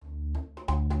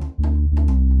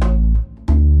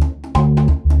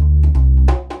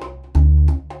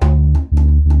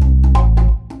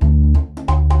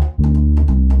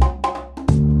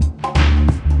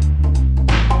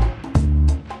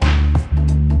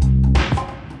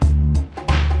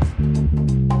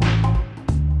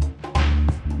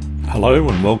Hello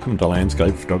and welcome to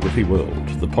Landscape Photography World,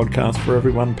 the podcast for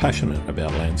everyone passionate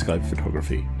about landscape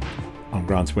photography. I'm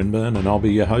Grant Swinburne and I'll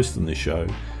be your host on this show,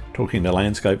 talking to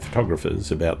landscape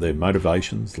photographers about their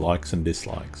motivations, likes and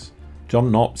dislikes.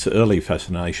 John Knopf's early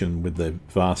fascination with the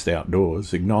vast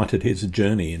outdoors ignited his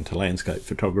journey into landscape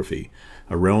photography,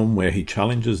 a realm where he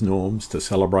challenges norms to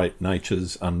celebrate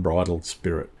nature's unbridled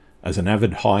spirit. As an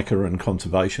avid hiker and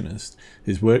conservationist,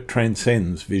 his work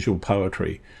transcends visual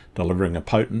poetry, delivering a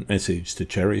potent message to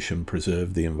cherish and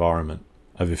preserve the environment.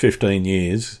 Over 15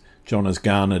 years, John has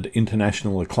garnered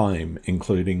international acclaim,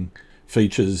 including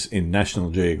features in National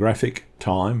Geographic,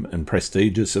 Time and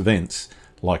prestigious events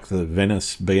like the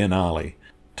Venice Biennale.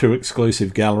 2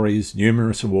 exclusive galleries,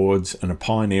 numerous awards and a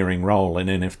pioneering role in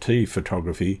NFT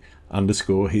photography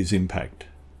underscore his impact.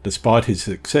 Despite his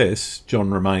success, John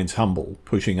remains humble,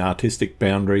 pushing artistic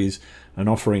boundaries and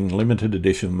offering limited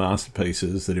edition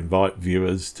masterpieces that invite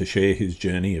viewers to share his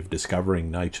journey of discovering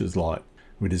nature's light.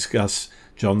 We discuss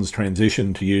John's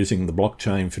transition to using the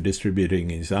blockchain for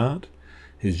distributing his art,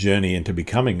 his journey into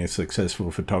becoming a successful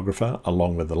photographer,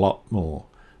 along with a lot more.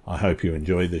 I hope you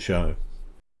enjoy the show.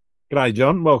 G'day,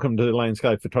 John. Welcome to the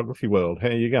Landscape Photography World. How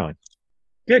are you going?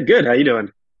 Good. How you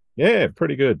doing? Yeah,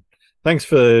 pretty good. Thanks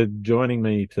for joining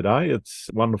me today. It's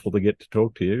wonderful to get to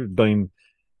talk to you. Been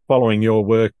following your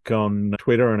work on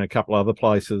Twitter and a couple other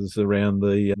places around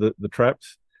the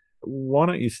traps. Why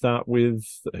don't you start with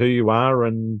who you are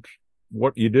and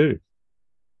what you do?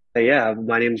 Yeah,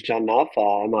 my name's John Knopf.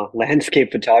 I'm a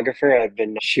landscape photographer. I've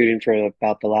been shooting for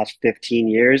about the last 15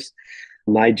 years.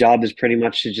 My job is pretty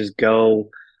much to just go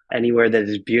anywhere that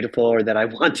is beautiful or that I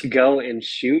want to go and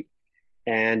shoot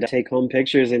and take home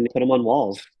pictures and put them on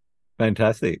walls.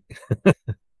 Fantastic.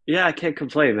 Yeah, I can't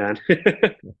complain, man.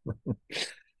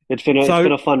 It's been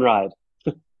a fun ride.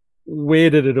 Where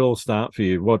did it all start for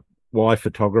you? Why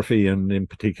photography, and in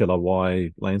particular,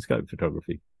 why landscape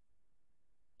photography?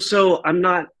 So I'm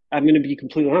going to be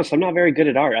completely honest. I'm not very good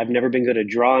at art. I've never been good at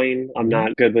drawing. I'm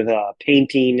not good with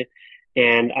painting.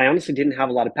 And I honestly didn't have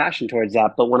a lot of passion towards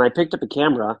that. But when I picked up a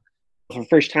camera for the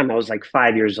first time, I was like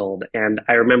 5 years old. And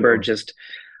I remember just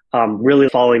really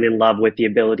falling in love with the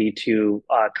ability to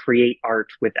create art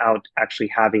without actually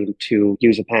having to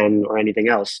use a pen or anything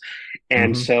else.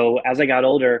 And so as I got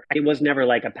older, it was never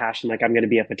like a passion, like I'm going to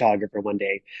be a photographer one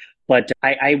day. But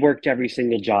I worked every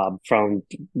single job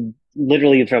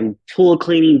literally from pool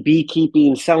cleaning,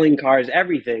 beekeeping, selling cars,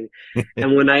 everything.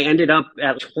 And when I ended up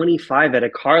at 25 at a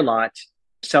car lot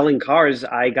selling cars,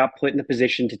 I got put in the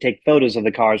position to take photos of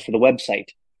the cars for the website.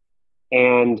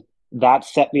 And that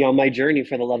set me on my journey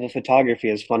for the love of photography.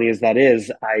 As funny as that is,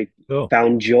 I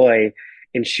found joy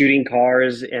in shooting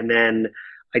cars. And then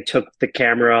I took the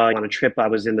camera on a trip. I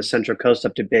was in the Central Coast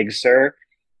up to Big Sur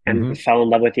and fell in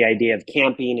love with the idea of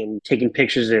camping and taking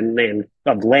pictures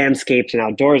of landscapes and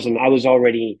outdoors. And I was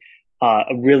already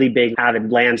a really big avid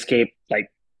landscape,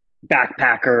 like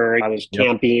backpacker. I was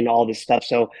camping, all this stuff.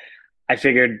 So I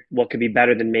figured what could be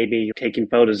better than maybe taking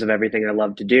photos of everything I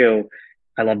love to do.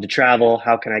 I love to travel.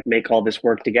 How can I make all this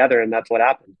work together? And that's what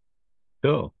happened.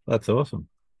 Cool. That's awesome.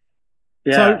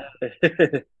 Yeah.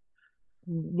 So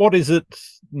what is it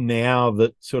now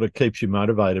that sort of keeps you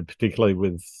motivated, particularly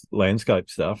with landscape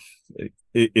stuff?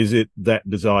 Is it that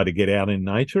desire to get out in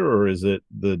nature, or is it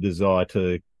the desire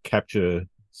to capture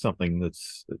something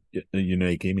that's a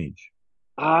unique image?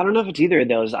 I don't know if it's either of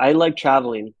those. I like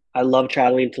traveling. I love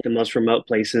traveling to the most remote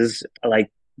places.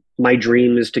 My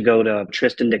dream is to go to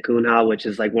Tristan da Cunha, which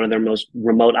is like one of their most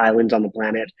remote islands on the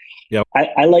planet. Yep.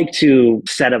 I like to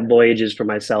set up voyages for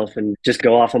myself and just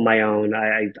go off on my own.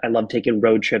 I love taking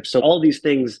road trips. So all these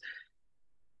things,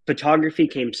 photography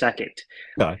came second.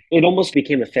 Okay. It almost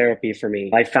became a therapy for me.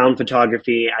 I found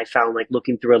photography. I found like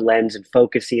looking through a lens and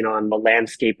focusing on the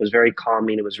landscape was very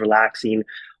calming. It was relaxing.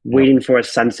 Waiting for a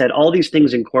sunset. All these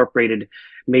things incorporated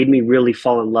made me really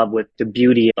fall in love with the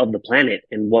beauty of the planet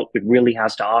and what it really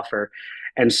has to offer.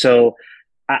 And so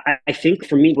I think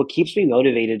for me, what keeps me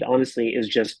motivated, honestly, is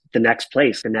just the next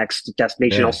place, the next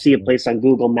destination. I'll see a place on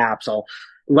Google Maps.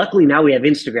 Luckily now we have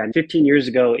Instagram. 15 years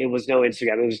ago, it was no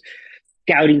Instagram. It was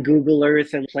scouting Google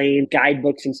Earth and playing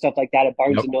guidebooks and stuff like that at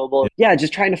Barnes and Noble. Yeah,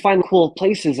 just trying to find cool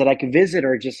places that I could visit,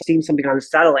 or just seeing something on a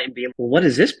satellite and being, well, what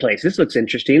is this place? This looks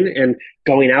interesting. And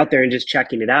going out there and just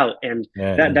checking it out. And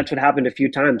that's what happened a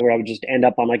few times, where I would just end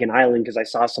up on like an island because I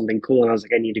saw something cool and I was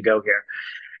like, I need to go here.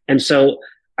 And so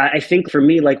I think for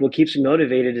me, like what keeps me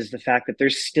motivated is the fact that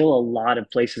there's still a lot of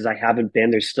places I haven't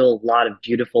been. There's still a lot of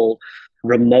beautiful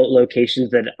remote locations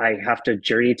that I have to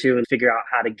journey to and figure out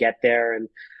how to get there. And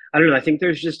I don't know. I think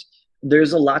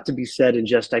there's a lot to be said in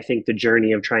just, I think, the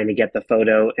journey of trying to get the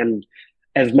photo. And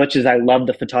as much as I love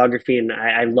the photography and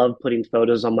I love putting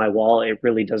photos on my wall, it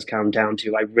really does come down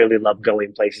to I really love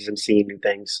going places and seeing new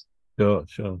things. Sure.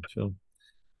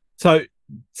 So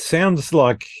sounds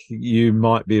like you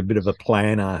might be a bit of a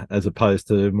planner as opposed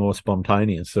to more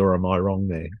spontaneous, or am I wrong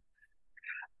there?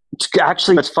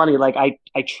 Actually, it's funny. Like I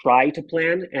try to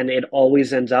plan, and it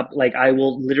always ends up like I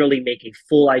will literally make a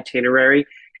full itinerary,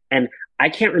 and I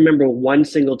can't remember one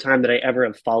single time that I ever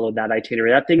have followed that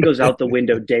itinerary. That thing goes out the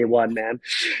window day one, man.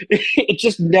 It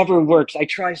just never works. I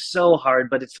try so hard,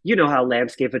 but it's you know how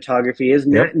landscape photography is.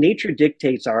 Yep. Nature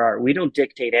dictates our art. We don't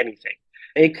dictate anything.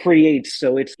 It creates.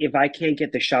 So it's if I can't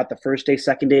get the shot the first day,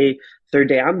 second day, third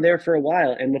day, I'm there for a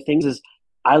while. And the thing is,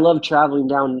 I love traveling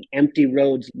down empty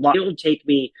roads. It'll take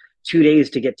me 2 days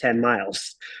to get 10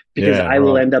 miles because Yeah, I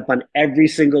will right. end up on every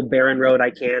single barren road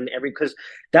I can. Because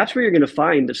that's where you're going to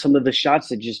find some of the shots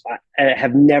that just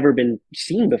have never been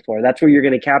seen before. That's where you're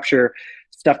going to capture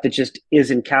stuff that just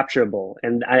isn't capturable.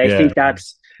 And I Yeah. think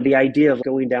that's the idea of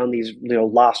going down these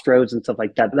lost roads and stuff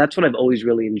like that. That's what I've always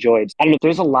really enjoyed. I don't know.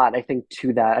 There's a lot I think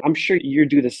to that. I'm sure you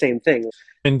do the same thing.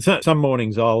 And some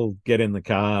mornings I'll get in the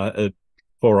car at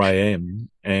 4 a.m.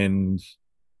 and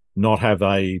not have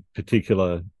a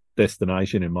particular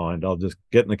destination in mind. I'll just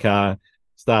get in the car,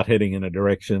 start heading in a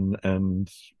direction, and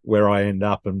where I end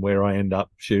up and where I end up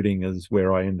shooting is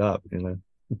where I end up, you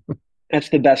know. That's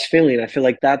the best feeling. I feel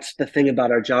like that's the thing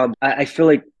about our job. I feel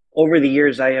like over the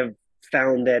years, I have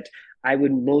found that I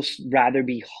would most rather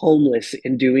be homeless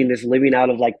and doing this, living out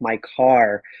of like my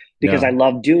car because Yeah. I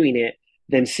love doing it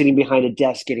than sitting behind a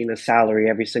desk getting a salary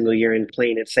every single year and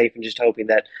playing it safe and just hoping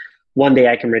that one day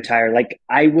I can retire. Like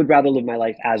I would rather live my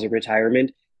life as a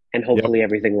retirement and Yep. hopefully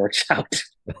everything works out.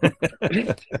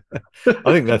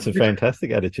 I think that's a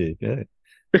fantastic attitude. Yeah.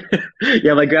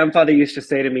 Yeah, my grandfather used to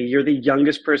say to me, "You're the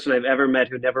youngest person I've ever met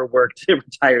who never worked to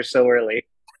retire so early."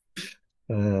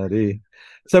 Dear.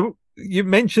 So you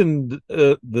mentioned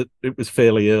that it was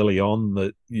fairly early on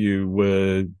that you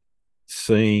were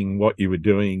seeing what you were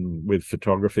doing with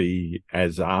photography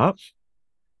as art.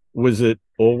 Was it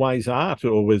always art,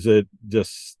 or was it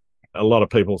just a lot of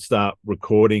people start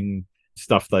recording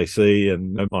stuff they see,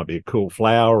 and it might be a cool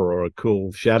flower or a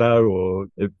cool shadow, or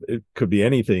it could be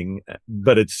anything,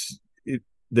 but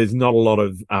there's not a lot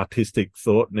of artistic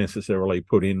thought necessarily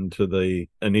put into the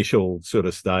initial sort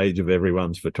of stage of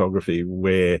everyone's photography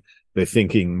where they're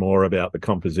thinking more about the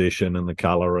composition and the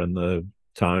color and the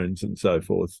tones and so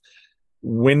forth.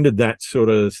 When did that sort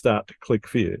of start to click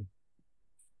for you?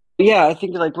 Yeah, I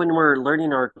think like when we're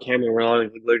learning our camera, we're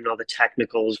learning all the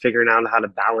technicals, figuring out how to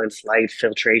balance light,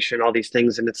 filtration, all these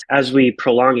things. And it's as we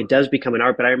prolong, it does become an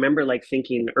art. But I remember like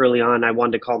thinking early on, I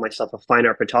wanted to call myself a fine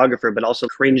art photographer, but also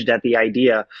cringed at the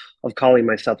idea of calling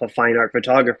myself a fine art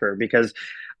photographer because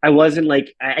I wasn't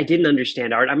like, I didn't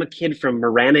understand art. I'm a kid from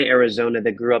Marana, Arizona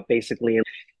that grew up basically in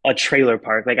a trailer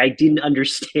park. Like I didn't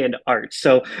understand art.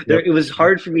 So Yep. it was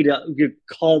hard for me to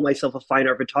call myself a fine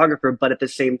art photographer, but at the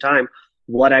same time,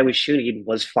 what I was shooting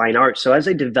was fine art. So as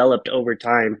I developed over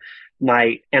time,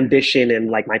 my ambition and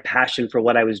like my passion for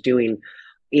what I was doing,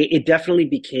 it definitely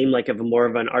became like of a more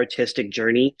of an artistic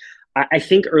journey. I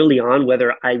think early on,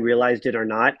 whether I realized it or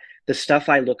not, the stuff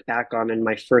I look back on in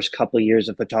my first couple of years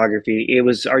of photography, it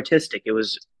was artistic. It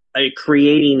was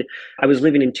creating. I was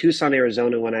living in Tucson,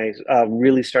 Arizona when I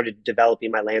really started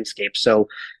developing my landscape. So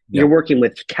you're Yep. working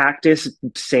with cactus,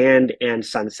 sand, and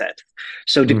sunset.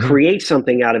 So to Mm-hmm. create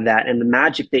something out of that and the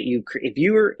magic that if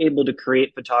you were able to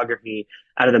create photography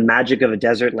out of the magic of a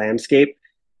desert landscape,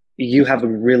 you have a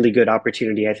really good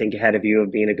opportunity, I think, ahead of you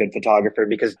of being a good photographer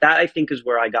because that I think is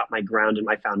where I got my ground and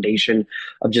my foundation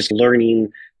of just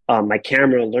learning my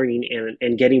camera, learning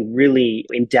and getting really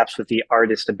in depth with the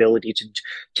artist ability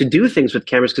to do things with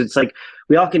cameras because it's like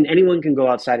anyone can go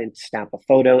outside and snap a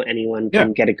photo, anyone Yeah.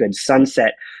 can get a good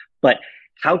sunset, but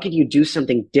how can you do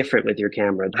something different with your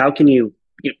camera? How can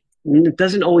it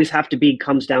doesn't always have to be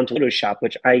comes down to Photoshop,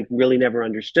 which I really never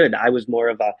understood. I was more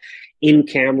of a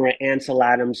in-camera Ansel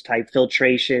Adams type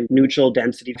filtration, neutral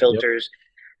density Yep. filters,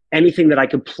 anything that I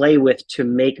could play with to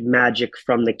make magic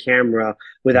from the camera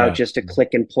without Yeah. just a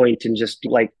click and point and just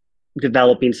like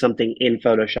developing something in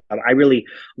Photoshop. I really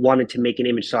wanted to make an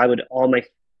image, so I would all my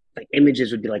like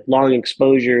images would be like long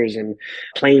exposures and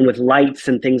playing with lights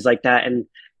and things like that. And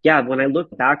yeah, when I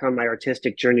look back on my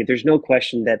artistic journey, there's no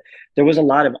question that there was a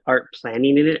lot of art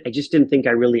planning in it. I just didn't think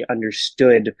I really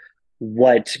understood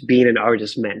what being an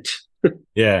artist meant.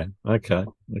 Yeah. Okay.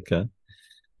 Okay.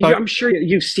 So, I'm sure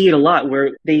you see it a lot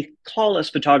where they call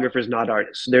us photographers, not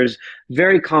artists. There's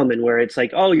very common where it's like,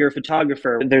 oh, you're a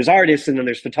photographer. There's artists and then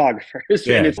there's photographers. And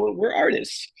yeah, it's, well, we're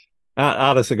artists.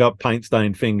 artists have got paint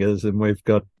stained fingers, and we've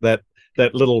got that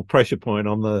that little pressure point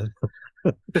on the.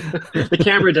 The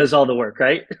camera does all the work,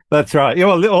 right? That's right. Yeah,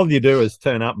 well, all you do is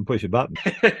turn up and push a button.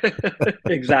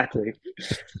 Exactly.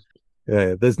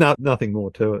 Yeah, there's nothing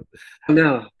more to it.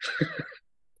 No.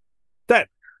 That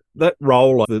that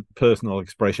role that personal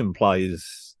expression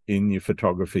plays in your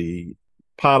photography,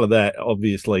 part of that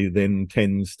obviously then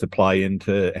tends to play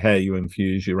into how you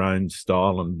infuse your own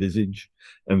style and vision,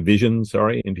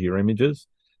 into your images.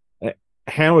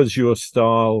 How has your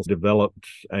style developed,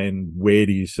 and where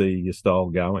do you see your style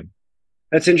going?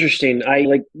 That's interesting. I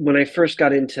like when I first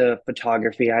got into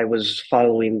photography, I was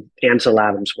following Ansel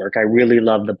Adams' work. I really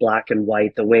loved the black and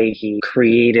white, the way he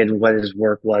created what his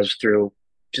work was through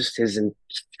just his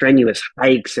strenuous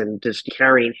hikes and just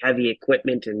carrying heavy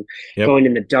equipment and Yep. going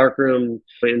in the dark room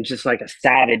and just like a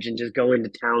savage and just going to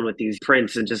town with these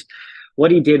prints and just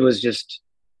what he did was just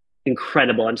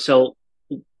incredible. And so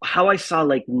how I saw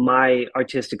like my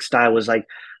artistic style was like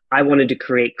I wanted to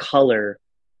create color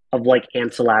of like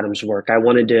Ansel Adams' work. I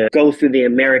wanted to go through the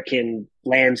American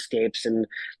landscapes and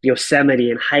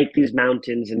Yosemite and hike these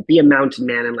mountains and be a mountain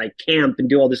man and like camp and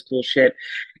do all this cool shit.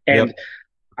 Yep. And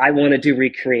I wanted to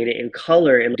recreate it in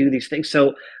color and do these things.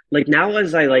 So like now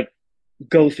as I like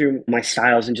go through my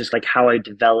styles and just like how I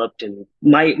developed and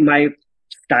my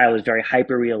style is very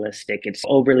hyper realistic. It's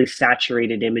overly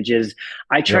saturated images.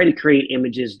 I try Yep. to create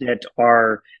images that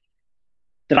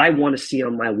I want to see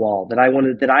on my wall, that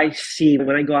I see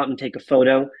when I go out and take a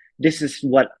photo. This is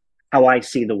how I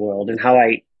see the world and how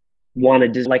I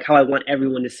wanted to like how I want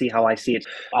everyone to see how I see it.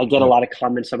 I get a Yep. lot of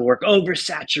comments on work,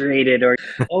 oversaturated or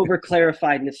over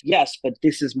clarifiedness. Yes, but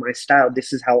this is my style.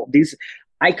 This is how these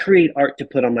I create art to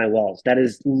put on my walls. That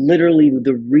is literally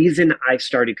the reason I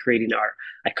started creating art.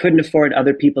 I couldn't afford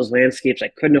other people's landscapes. I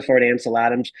couldn't afford Ansel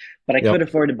Adams, but I could Yep.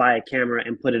 afford to buy a camera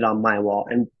and put it on my wall.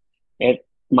 And it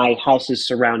my house is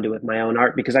surrounded with my own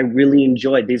art because I really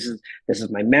enjoyed this is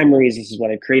my memories, this is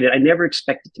what I created. I never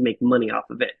expected to make money off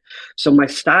of it. So my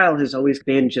style has always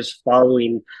been just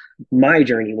following my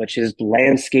journey, which is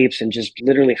landscapes and just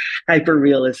literally hyper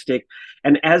realistic.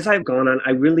 And as I've gone on,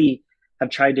 I really have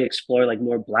tried to explore like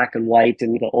more black and white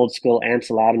and the old school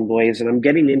Ansel Adams ways. And I'm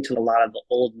getting into a lot of the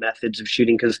old methods of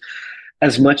shooting because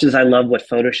as much as I love what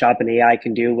Photoshop and AI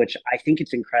can do, which I think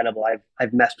it's incredible.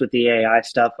 I've messed with the AI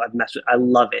stuff. I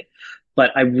love it.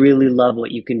 But I really love what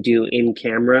you can do in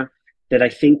camera that I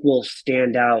think will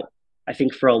stand out, I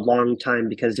think, for a long time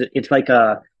because it's like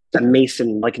a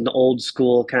Mason, like an old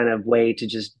school kind of way to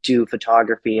just do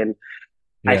photography. And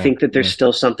I Yeah. think that there's Yeah.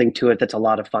 still something to it that's a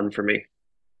lot of fun for me.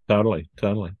 Totally.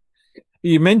 Totally.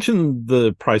 You mentioned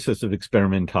the process of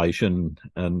experimentation,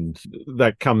 and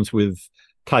that comes with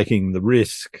taking the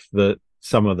risk that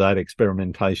some of that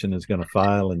experimentation is going to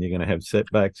fail and you're going to have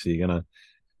setbacks. You're going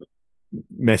to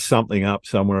mess something up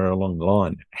somewhere along the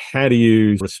line. How do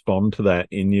you respond to that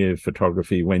in your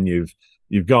photography when you've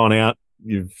gone out,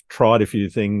 you've tried a few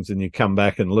things, and you come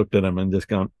back and looked at them and just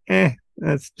gone,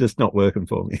 that's just not working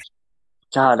for me?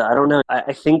 God, I don't know.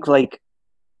 I think like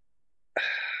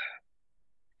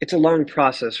it's a long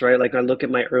process, right? Like I look at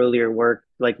my earlier work,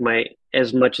 like my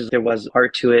as much as there was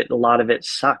art to it, a lot of it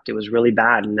sucked. It was really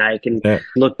bad. And I can Yeah.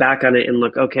 look back on it and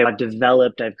look, okay,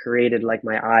 I've created like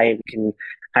my eye can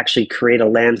actually create a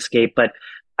landscape. But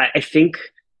I think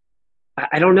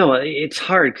I don't know. It's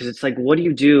hard because it's like, what do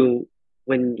you do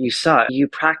when you suck? You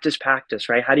practice,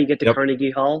 right? How do you get to Yep.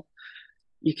 Carnegie Hall?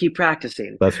 You keep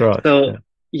practicing. That's right. So Yeah.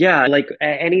 yeah, like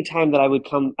any time that I would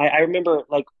come, I remember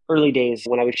like early days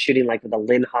when I was shooting like with a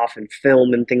Linhof and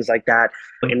film and things like that,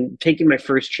 and taking my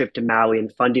first trip to Maui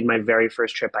and funding my very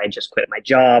first trip. I had just quit my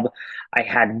job. I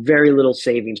had very little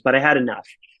savings, but I had enough.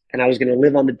 And I was going to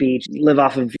live on the beach, live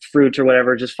off of fruits or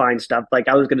whatever, just find stuff. Like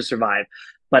I was going to survive.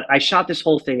 But I shot this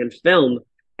whole thing in film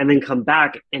and then come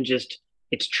back and just,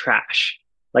 it's trash.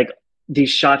 Like these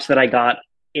shots that I got,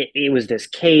 it was this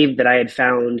cave that I had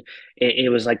found. It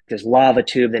was like this lava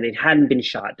tube and it hadn't been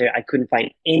shot there. I couldn't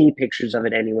find any pictures of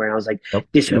it anywhere. And I was like, Yep.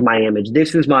 this is Yep. my image.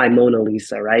 This is my Mona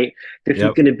Lisa, right? This is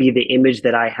Yep. going to be the image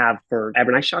that I have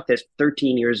forever. And I shot this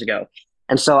 13 years ago.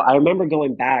 And so I remember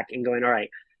going back and going, all right,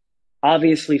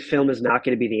 obviously film is not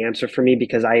going to be the answer for me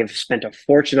because I have spent a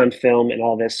fortune on film and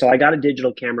all this. So I got a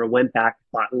digital camera, went back,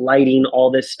 bought lighting, all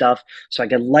this stuff so I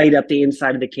could light up the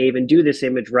inside of the cave and do this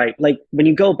image right. Like when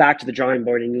you go back to the drawing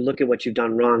board and you look at what you've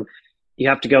done wrong, you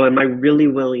have to go, am I really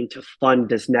willing to fund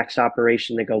this next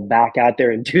operation to go back out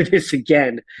there and do this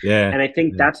again? Yeah. And I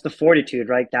think Yeah. that's the fortitude,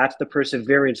 right? That's the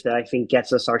perseverance that I think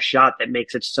gets us our shot that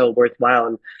makes it so worthwhile.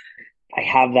 And I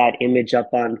have that image up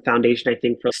on Foundation, I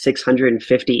think, for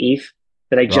 650 ETH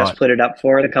that I just Right. put it up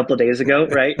for a couple of days ago,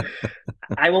 right?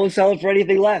 I won't sell it for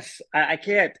anything less. I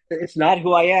can't. It's not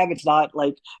who I am. It's not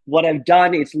like what I've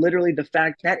done. It's literally the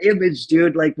fact that image,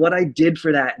 dude, like what I did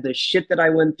for that, the shit that I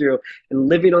went through and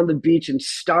living on the beach and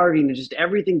starving and just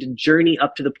everything to journey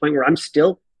up to the point where I'm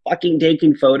still fucking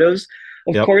taking photos.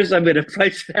 Of Yep. course, I'm going to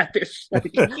price that. It's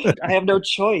like, I have no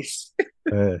choice.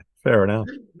 Fair enough.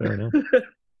 Fair enough.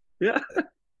 Yeah.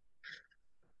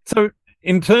 So,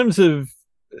 in terms of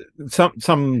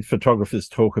some photographers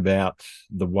talk about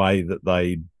the way that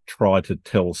they try to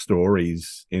tell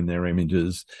stories in their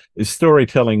images. Is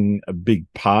storytelling a big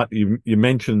part? You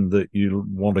mentioned that you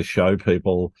want to show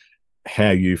people how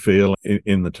you feel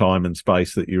in the time and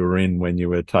space that you were in when you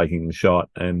were taking the shot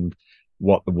and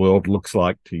what the world looks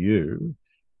like to you.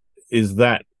 Is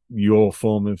that your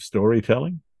form of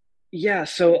storytelling? Yeah.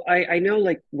 So I know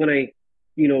like when I,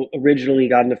 originally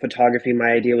got into photography,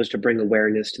 my idea was to bring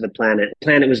awareness to the planet. The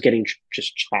planet was getting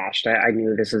just trashed. I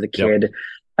knew this as a Yep. kid.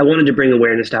 I wanted to bring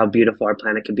awareness to how beautiful our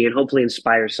planet could be and hopefully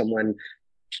inspire someone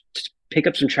to pick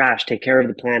up some trash, take care of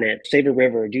the planet, save a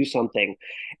river, do something,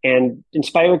 and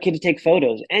inspire a kid to take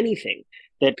photos, anything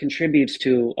that contributes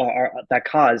to that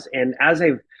cause. And as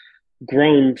I've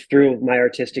grown through my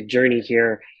artistic journey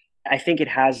here, I think it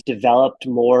has developed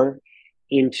more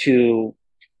into,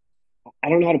 I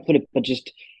don't know how to put it, but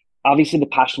just obviously the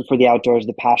passion for the outdoors,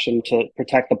 the passion to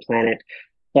protect the planet.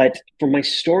 But for my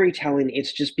storytelling,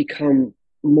 it's just become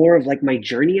more of like my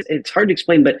journey. It's hard to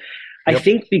explain, but I Yep.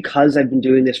 think because I've been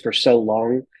doing this for so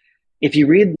long, if you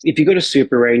go to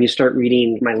Super Rare and you start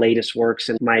reading my latest works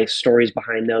and my stories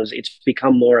behind those, it's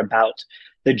become more about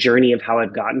the journey of how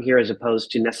I've gotten here as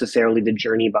opposed to necessarily the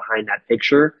journey behind that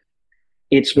picture.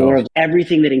 It's more Sure. of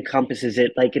everything that encompasses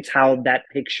it. Like it's how that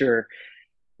picture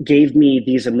gave me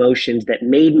these emotions that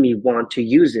made me want to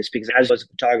use this because as a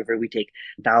photographer we take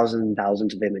thousands and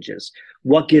thousands of images.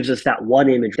 What gives us that one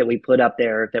image that we put up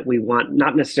there that we want,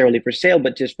 not necessarily for sale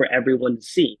but just for everyone to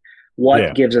see? What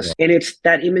Yeah. gives us, and it's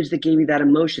that image that gave me that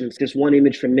emotion. It's this one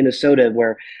image from Minnesota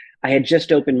where I had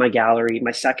just opened my gallery,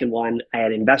 my second one. I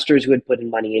had investors who had put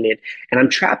in money in it, and I'm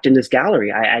trapped in this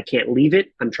gallery. I can't leave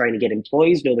it. I'm trying to get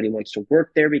employees. Nobody wants to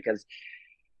work there because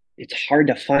it's hard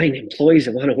to find employees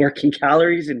that want to work in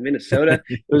galleries in Minnesota.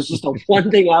 It was just a one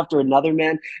thing after another,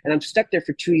 man. And I'm stuck there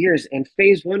for 2 years. And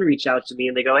Phase One reached out to me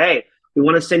and they go, "Hey, we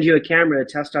want to send you a camera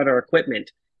to test out our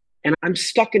equipment." And I'm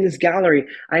stuck in this gallery.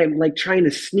 I am like trying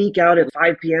to sneak out at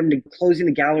 5 p.m. to closing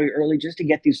the gallery early just to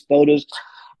get these photos.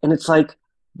 And it's like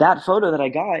that photo that I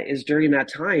got is during that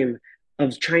time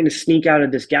of trying to sneak out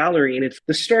of this gallery. And it's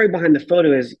the story behind the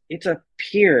photo is it's a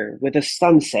pier with a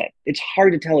sunset. It's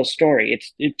hard to tell a story.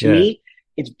 To Yeah. me,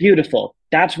 it's beautiful.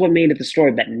 That's what made it the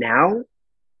story. But now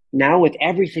with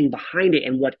everything behind it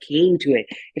and what came to it,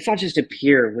 it's not just a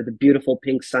pier with a beautiful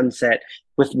pink sunset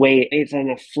with wave. It's on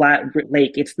a flat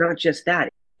lake. It's not just that.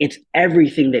 It's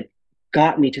everything that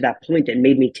got me to that point that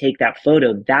made me take that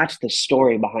photo. That's the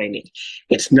story behind it.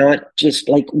 It's not just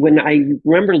like when I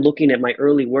remember looking at my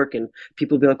early work and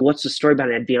people would be like, "What's the story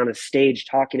behind it?" I'd be on a stage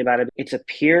talking about it. It's a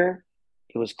pier.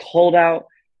 It was cold out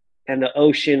and the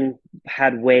ocean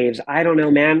had waves. I don't know,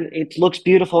 man. It looks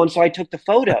beautiful. And so I took the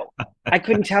photo. I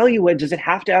couldn't tell you what, does it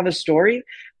have to have a story?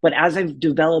 But as I've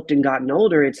developed and gotten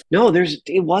older, it's no,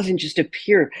 it wasn't just a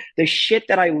pier. The shit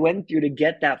that I went through to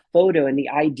get that photo and the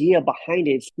idea behind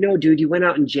it. No, dude, you went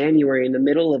out in January in the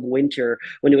middle of winter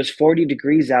when it was 40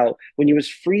 degrees out, when it was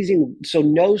freezing. So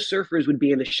no surfers would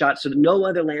be in the shot. So no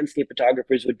other landscape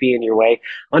photographers would be in your way.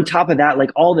 On top of that,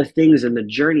 like all the things and the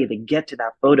journey to get to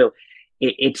that photo,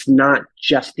 it's not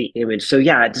just the image. So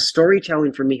yeah, the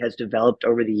storytelling for me has developed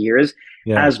over the years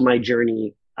Yeah. as my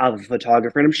journey of a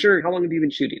photographer. And I'm sure, how long have you been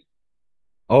shooting?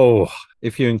 Oh,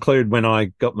 if you include when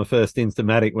I got my first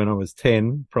Instamatic when I was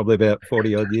 10, probably about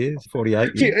 40 odd years,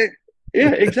 48 years.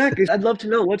 Yeah, exactly. I'd love to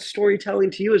know what's storytelling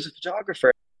to you as a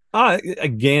photographer.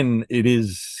 Again, it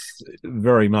is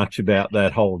very much about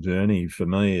that whole journey for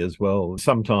me as well.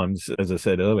 Sometimes, as I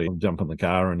said earlier, I'll jump in the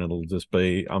car and it'll just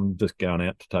be, I'm just going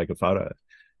out to take a photo.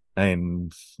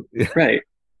 And, Right.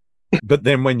 but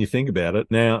then when you think about it,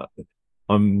 now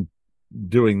I'm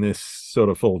doing this sort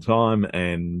of full time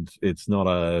and it's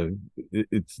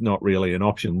not really an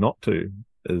option not to,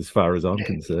 as far as I'm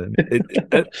concerned.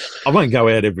 I won't go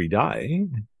out every day,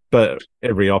 but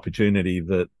every opportunity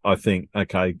that I think,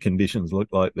 okay, conditions look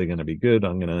like they're going to be good,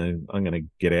 I'm going to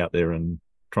get out there and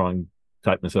try and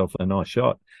take myself a nice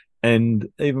shot. And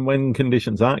even when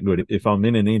conditions aren't good, if I'm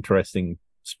in an interesting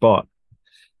spot,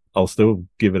 I'll still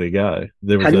give it a go.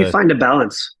 How do you find a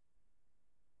balance?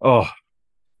 Oh,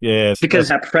 yeah. Because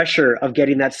that pressure of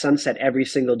getting that sunset every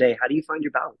single day, how do you find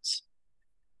your balance?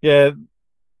 Yeah,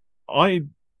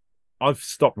 I've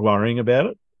stopped worrying about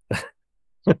it.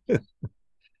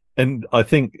 And I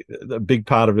think a big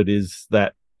part of it is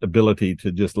that ability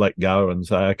to just let go and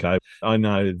say, okay, I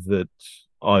know that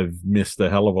I've missed a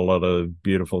hell of a lot of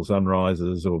beautiful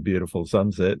sunrises or beautiful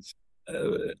sunsets,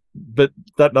 but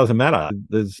that doesn't matter.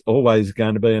 There's always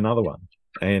going to be another one.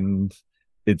 And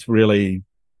it's really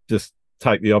just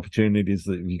take the opportunities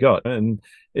that you got. And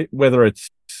whether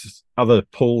it's other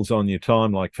pulls on your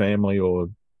time, like family or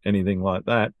anything like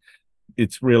that,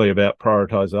 it's really about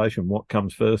prioritization. What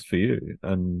comes first for you?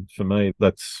 And for me,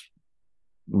 that's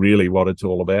really what it's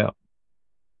all about.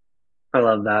 I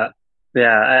love that.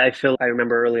 Yeah, I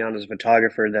remember early on as a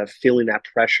photographer, the feeling that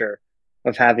pressure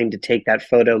of having to take that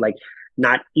photo, like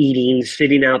not eating,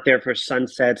 sitting out there for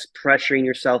sunsets, pressuring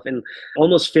yourself and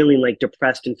almost feeling like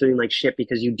depressed and feeling like shit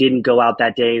because you didn't go out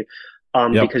that day.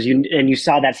 Yep. Because you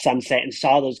saw that sunset and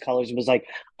saw those colors and was like,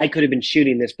 I could have been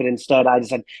shooting this, but instead I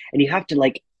just had, and you have to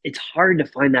like, it's hard to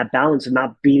find that balance of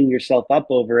not beating yourself up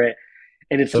over it.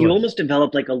 And it's, you Really. almost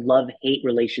develop like a love-hate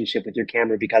relationship with your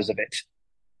camera because of it.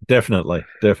 Definitely.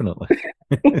 Definitely.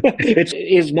 It's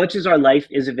as much as our life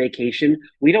is a vacation,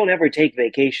 we don't ever take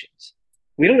vacations.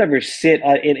 We don't ever sit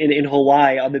in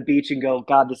Hawaii on the beach and go,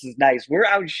 God, this is nice. We're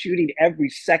out shooting every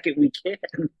second we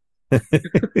can. I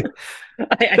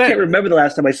can't that, remember the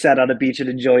last time I sat on a beach and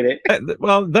enjoyed it.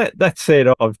 that said,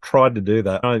 I've tried to do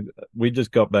that. We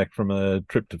just got back from a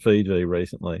trip to Fiji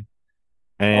recently,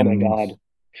 Oh my and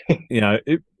God.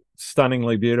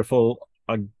 stunningly beautiful.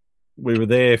 We were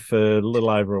there for a little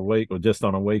over a week, or just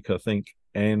on a week, I think,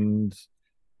 and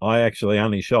I actually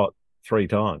only shot 3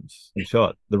 times. And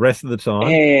shot the rest of the time.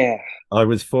 Yeah. I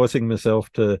was forcing myself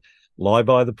to lie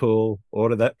by the pool,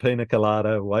 order that pina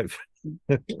colada, wait for.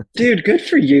 Dude, good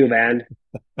for you, man.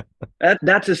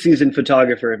 That's a seasoned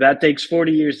photographer. That takes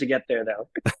 40 years to get there, though.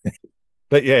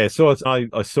 But yeah, so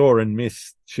I saw and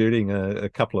missed shooting a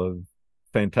couple of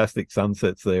fantastic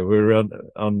sunsets there. We were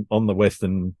on the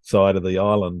western side of the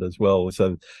island as well.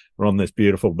 So we're on this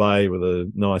beautiful bay with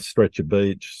a nice stretch of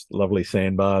beach, lovely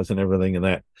sandbars and everything, and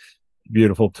that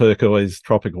beautiful turquoise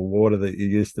tropical water that you're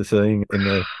used to seeing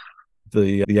in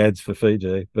the ads for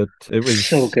Fiji. But it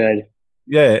So was, good.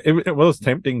 yeah, it was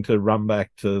tempting to run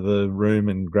back to the room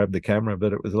and grab the camera,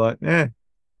 but it was like, I'm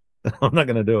not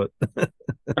going to do it.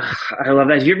 I love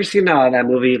that. Have you ever seen that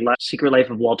movie, Secret Life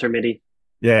of Walter Mitty?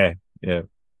 Yeah, yeah,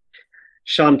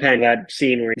 Sean Penn, that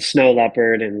scene where he's snow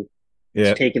leopard and he's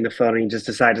yeah, taking the photo and he just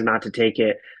decides not to take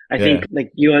it. I yeah, think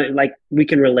like you like we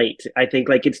can relate. I think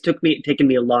like it's taken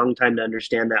me a long time to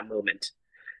understand that moment.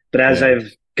 But as yeah.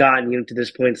 I've gotten to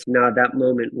this point, now that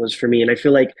moment was for me. And I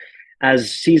feel like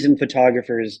as seasoned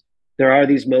photographers, there are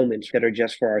these moments that are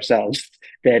just for ourselves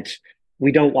that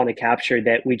we don't want to capture,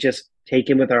 that we just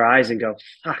take in with our eyes and go,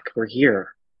 fuck, we're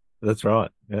here. That's right.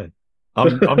 Yeah.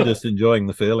 I'm just enjoying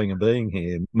the feeling of being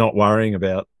here, not worrying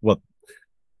about what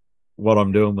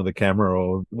I'm doing with the camera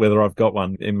or whether I've got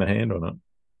one in my hand or not.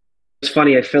 It's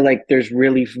funny. I feel like there's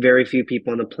really very few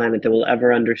people on the planet that will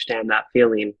ever understand that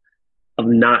feeling of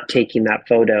not taking that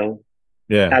photo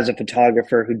Yeah, as a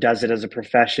photographer who does it as a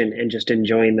profession and just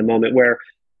enjoying the moment. Where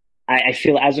I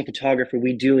feel as a photographer,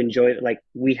 we do enjoy it. Like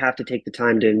we have to take the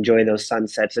time to enjoy those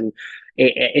sunsets. And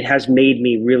it has made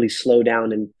me really slow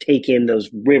down and take in those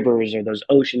rivers or those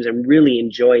oceans and really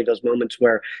enjoy those moments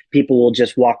where people will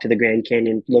just walk to the Grand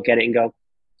Canyon, look at it and go,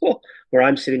 cool. Where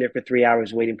I'm sitting there for 3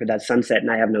 hours waiting for that sunset and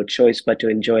I have no choice but to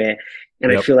enjoy it. And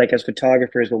I yep, feel like as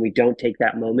photographers, when we don't take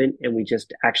that moment and we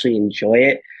just actually enjoy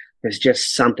it, there's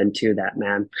just something to that,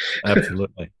 man.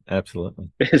 absolutely, absolutely.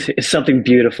 It's something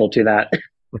beautiful to that.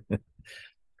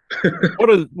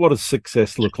 What does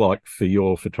success look like for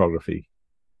your photography?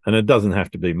 And it doesn't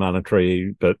have to be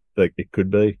monetary, but it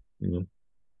could be.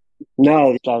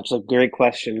 No, that's a great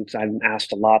question. I've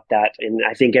asked a lot that, and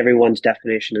I think everyone's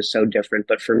definition is so different.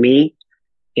 But for me,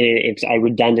 it's I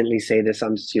redundantly say this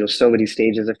on so many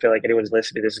stages. I feel like anyone's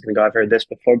listening to this is going to go, I've heard this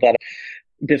before, but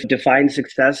define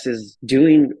success is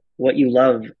doing what you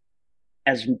love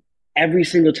as every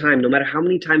single time, no matter how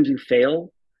many times you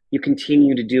fail, you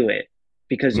continue to do it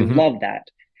because you Mm-hmm. love that.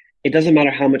 It doesn't matter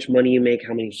how much money you make,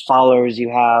 how many followers you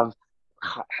have,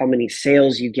 how many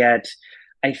sales you get.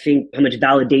 I think how much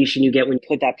validation you get when you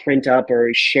put that print up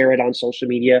or share it on social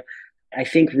media. I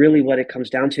think really what it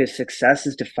comes down to is success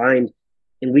is defined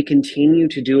and we continue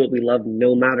to do what we love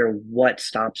no matter what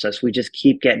stops us. We just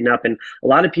keep getting up. And a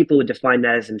lot of people would define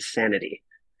that as insanity.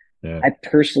 Yeah. I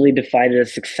personally define it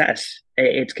as success.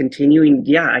 It's continuing.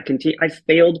 Yeah, I continue. I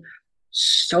failed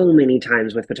so many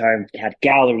times with photography. I've had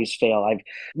galleries fail. I've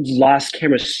lost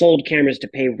cameras, sold cameras to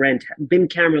pay rent, been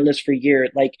cameraless for years.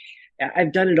 Like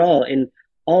I've done it all. And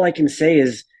all I can say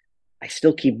is I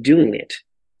still keep doing it.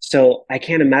 So I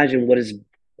can't imagine what is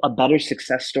a better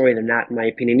success story than that, in my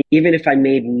opinion. Even if I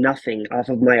made nothing off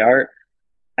of my art,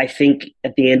 I think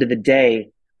at the end of the day,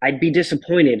 I'd be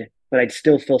disappointed, but I'd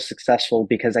still feel successful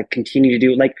because I continue to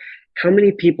do, like, how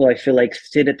many people I feel like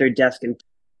sit at their desk and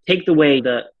take the way,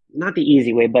 not the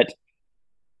easy way, but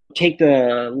take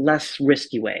the less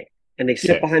risky way. And they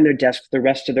sit Yes. behind their desk for the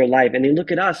rest of their life and they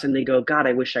look at us and they go, God,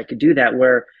 I wish I could do that.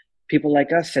 Where people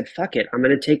like us said, fuck it, I'm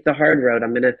going to take the hard road.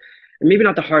 I'm going to, maybe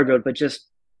not the hard road, but just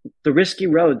the risky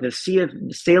road, the sea of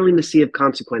sailing the sea of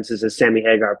consequences, as Sammy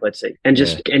Hagar puts it,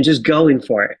 Yeah. and just going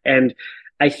for it. And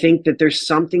I think that there's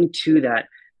something to that,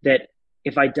 that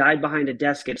if I died behind a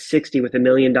desk at 60 with $1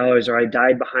 million, or I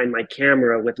died behind my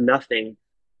camera with nothing,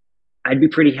 I'd be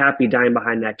pretty happy dying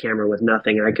behind that camera with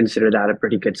nothing. And I consider that a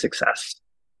pretty good success.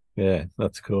 Yeah,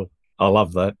 that's cool. I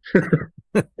love that.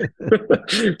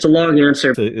 It's a long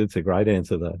answer. It's a great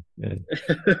answer, though.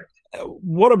 Yeah.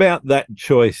 What about that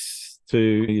choice to,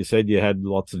 you said you had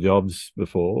lots of jobs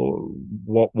before.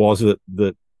 What was it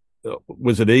that,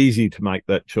 was it easy to make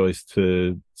that choice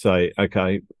to say,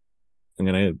 okay, I'm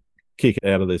going to kick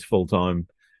out of this full-time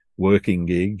working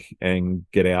gig and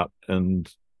get out and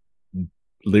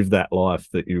live that life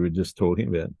that you were just talking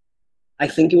about? I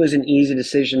think it was an easy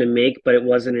decision to make, but it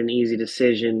wasn't an easy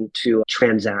decision to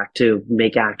transact, to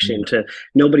make action, to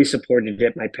nobody supported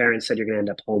it. My parents said, you're going to end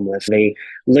up homeless. They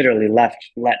literally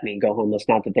let me go homeless.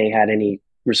 Not that they had any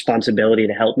responsibility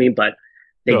to help me, but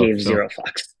they gave zero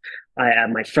fucks.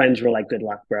 My friends were like, good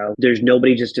luck, bro. There's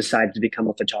nobody just decided to become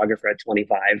a photographer at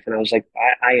 25. And I was like,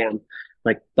 I am,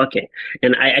 like, fuck it.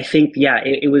 And I think, yeah,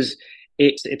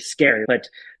 it's scary, but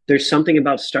there's something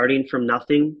about starting from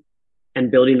nothing and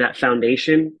building that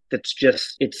foundation that's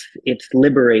just, it's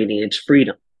liberating. It's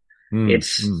freedom.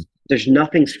 There's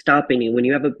nothing stopping you when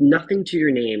you have nothing to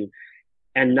your name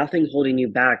and nothing holding you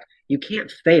back. You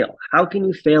can't fail. How can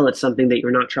you fail at something that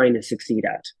you're not trying to succeed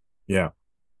at? Yeah,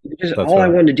 because all right. I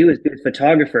wanted to do is be a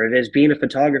photographer. If being a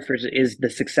photographer is the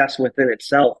success within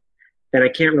itself, then I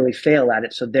can't really fail at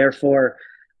it. So therefore,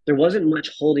 there wasn't much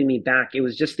holding me back. It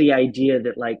was just the idea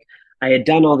that, like, I had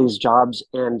done all these jobs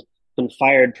and been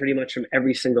fired pretty much from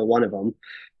every single one of them.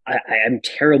 I am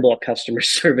terrible at customer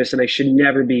service and I should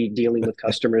never be dealing with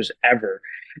customers ever.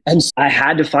 And I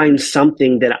had to find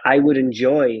something that I would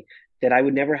enjoy, that I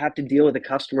would never have to deal with a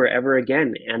customer ever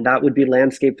again. And that would be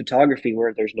landscape photography,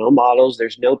 where there's no models,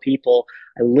 there's no people.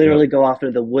 I literally go off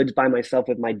into the woods by myself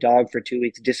with my dog for 2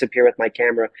 weeks, disappear with my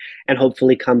camera, and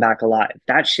hopefully come back alive.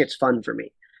 That shit's fun for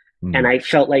me. And I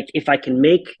felt like if I can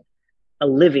make a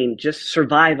living, just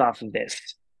survive off of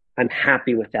this, I'm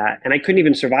happy with that. And I couldn't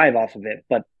even survive off of it,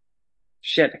 but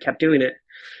shit, I kept doing it.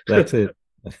 That's it.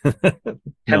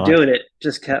 Kept doing it,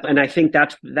 just kept. And I think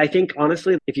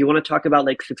honestly, if you want to talk about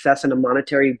like success in a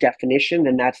monetary definition,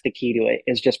 then that's the key to it,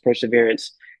 is just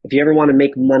perseverance. If you ever want to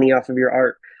make money off of your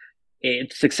art,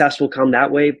 success will come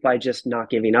that way, by just not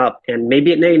giving up. And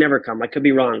maybe it may never come. I could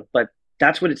be wrong, but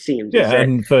that's what it seems. Yeah,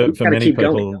 and for many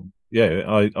people, going.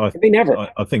 Yeah, I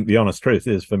think the honest truth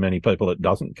is, for many people, it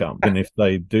doesn't come. And if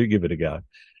they do give it a go,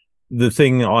 the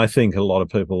thing I think a lot of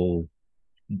people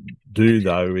do,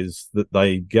 though, is that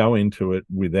they go into it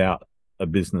without a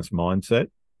business mindset.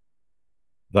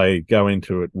 They go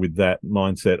into it with that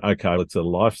mindset, okay, it's a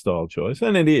lifestyle choice,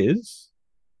 and it is,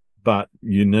 but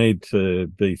you need to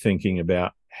be thinking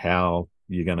about how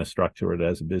you're going to structure it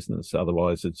as a business.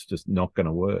 Otherwise, it's just not going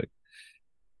to work.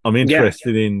 I'm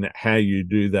interested in how you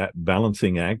do that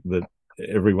balancing act that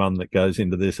everyone that goes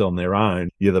into this on their own,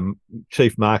 you're the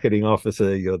chief marketing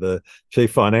officer, you're the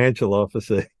chief financial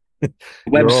officer,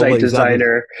 website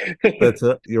designer.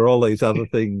 You're all these other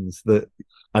things that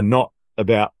are not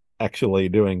about actually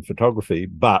doing photography,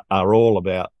 but are all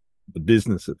about the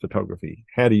business of photography.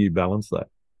 How do you balance that?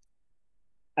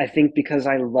 I think because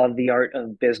I love the art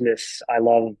of business,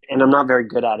 and I'm not very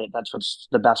good at it. That's what's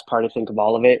the best part, I think, of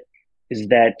all of it, is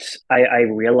that I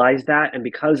realized that. And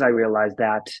because I realized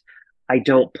that, I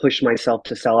don't push myself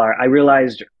to sell art. I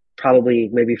realized probably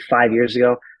maybe 5 years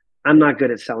ago, I'm not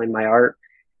good at selling my art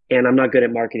and I'm not good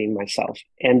at marketing myself.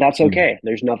 And that's okay.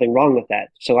 There's nothing wrong with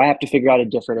that. So I have to figure out a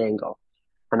different angle.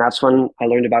 And that's when I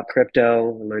learned about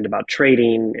crypto, I learned about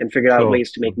trading, and figured out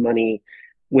ways to make money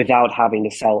without having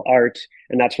to sell art.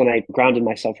 And that's when I grounded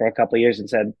myself for a couple of years and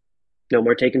said, no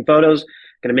more taking photos,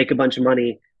 going to make a bunch of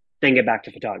money, then get back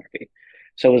to photography.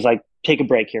 So it was like, take a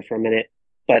break here for a minute,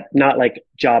 but not like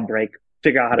job break,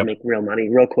 figure out how to make real money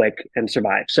real quick and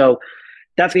survive. So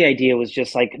that's the idea, was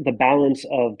just like the balance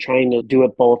of trying to do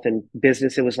it both. In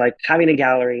business, it was like having a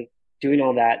gallery, doing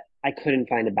all that. I couldn't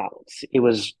find a balance.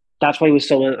 That's why it was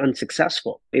so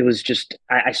unsuccessful. It was just,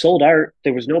 I sold art.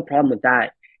 There was no problem with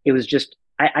that. It was just,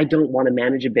 I don't want to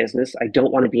manage a business. I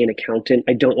don't want to be an accountant.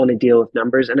 I don't want to deal with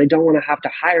numbers. And I don't want to have to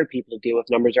hire people to deal with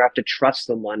numbers or have to trust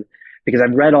someone because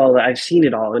I've read all that. I've seen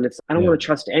it all. And I don't Yeah. want to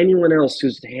trust anyone else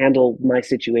who's to handle my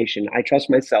situation. I trust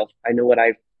myself. I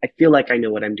feel like I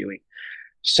know what I'm doing.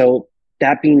 So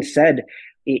that being said,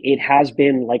 it has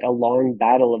been like a long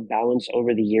battle of balance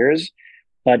over the years.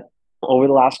 But over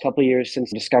the last couple of years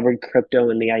since I discovered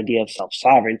crypto and the idea of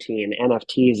self-sovereignty and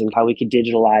NFTs and how we could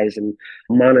digitalize and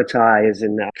monetize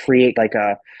and create like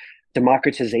a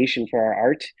democratization for our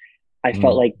art, I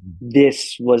felt like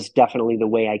this was definitely the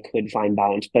way I could find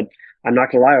balance. But I'm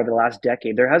not gonna lie, over the last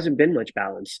decade, there hasn't been much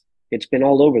balance. It's been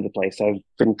all over the place. I've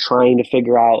been trying to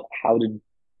figure out how to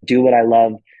do what I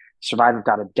love, survive. I've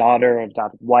got a daughter, I've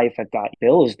got a wife, I've got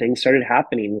bills. Things started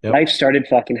happening. Yep. Life started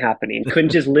fucking happening.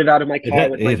 Couldn't just live out of my car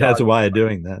with my It has dog. a way of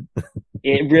doing that.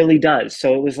 It really does.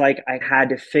 So it was like I had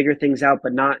to figure things out,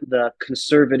 but not the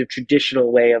conservative,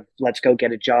 traditional way of let's go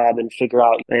get a job and figure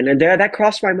out. And there, that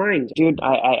crossed my mind, dude.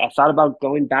 I thought about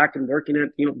going back and working at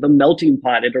the melting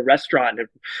pot at a restaurant,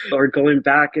 or going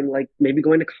back and like maybe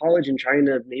going to college and trying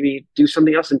to maybe do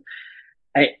something else. And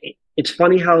it's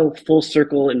funny how full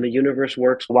circle in the universe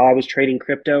works. While I was trading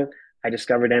crypto, I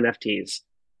discovered NFTs.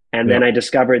 And then I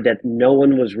discovered that no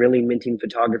one was really minting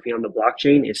photography on the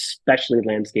blockchain, especially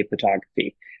landscape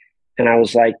photography. And I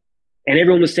was like, and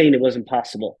everyone was saying it wasn't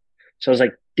possible. So I was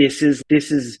like, this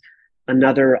is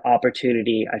another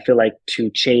opportunity, I feel like, to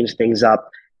change things up.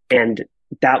 And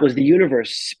that was the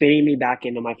universe spinning me back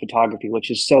into my photography, which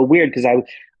is so weird because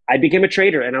I became a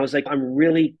trader and I was like, I'm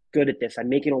really good at this. I'm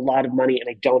making a lot of money and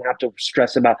I don't have to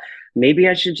stress about maybe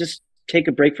I should just take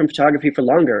a break from photography for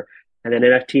longer. And then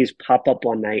NFTs pop up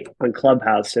one night on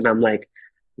Clubhouse. And I'm like,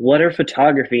 what are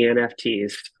photography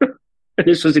NFTs?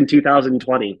 This was in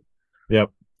 2020.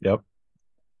 Yep.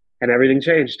 And everything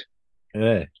changed.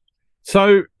 Yeah.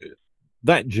 So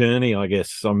that journey, I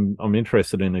guess, I'm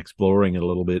interested in exploring a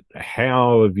little bit.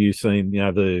 How have you seen,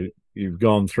 you've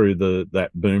gone through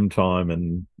that boom time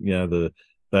and,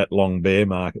 that long bear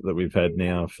market that we've had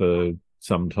now for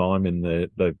some time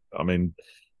in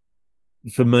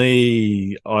for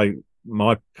me,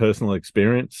 my personal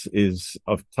experience is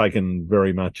I've taken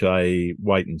very much a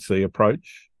wait and see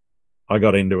approach. I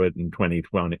got into it in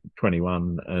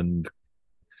 2021 and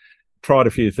tried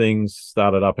a few things,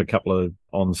 started up a couple of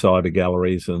on-site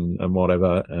galleries and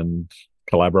whatever, and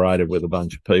collaborated with a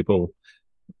bunch of people,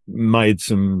 made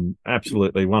some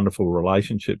absolutely wonderful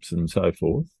relationships and so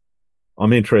forth.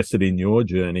 I'm interested in your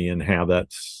journey and how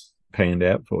that's panned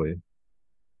out for you.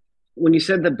 When you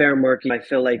said the bear market, I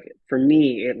feel like for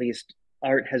me, at least,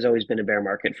 art has always been a bear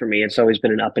market for me. It's always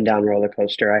been an up and down roller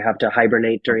coaster. I have to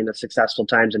hibernate during the successful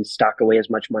times and stock away as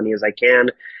much money as I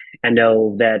can and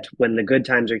know that when the good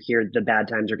times are here, the bad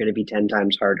times are going to be 10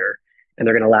 times harder and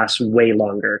they're going to last way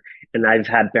longer. And I've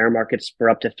had bear markets for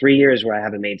up to 3 years where I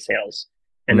haven't made sales.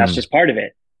 And that's just part of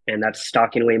it. And that's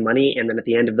stocking away money. And then at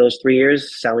the end of those 3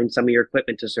 years, selling some of your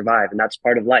equipment to survive. And that's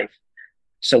part of life.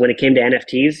 So when it came to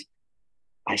NFTs,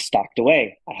 I stocked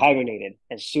away. I hibernated.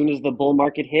 As soon as the bull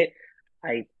market hit,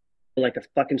 I like a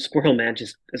fucking squirrel, man,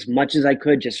 just as much as I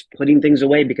could, just putting things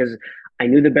away because I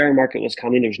knew the bear market was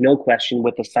coming. There's no question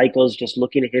with the cycles, just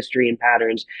looking at history and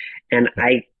patterns. And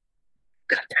I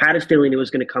had a feeling it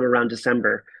was going to come around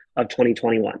December of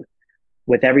 2021.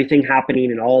 With everything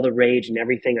happening and all the rage and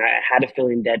everything, I had a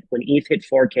feeling that when ETH hit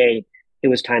 4K, it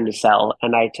was time to sell.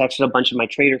 And I texted a bunch of my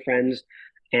trader friends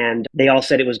and they all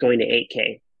said it was going to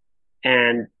 8K.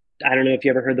 And I don't know if you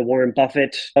ever heard the Warren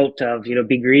Buffett quote of,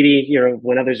 be greedy,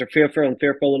 when others are fearful and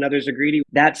fearful when others are greedy.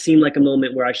 That seemed like a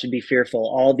moment where I should be fearful.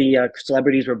 All the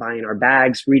celebrities were buying our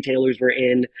bags. Retailers were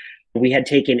in. We had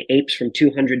taken apes from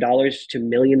 $200 to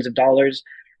millions of dollars.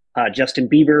 Justin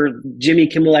Bieber, Jimmy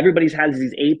Kimmel, everybody's has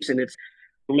these apes. And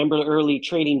remember the early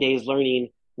trading days learning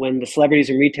when the celebrities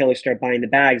and retailers start buying the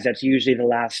bags, that's usually the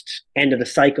last end of the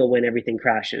cycle when everything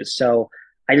crashes. So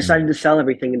I decided to sell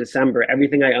everything in December.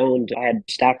 Everything I owned, I had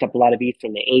stacked up a lot of ETH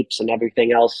from the apes and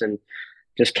everything else and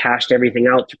just cashed everything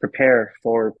out to prepare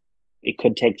for it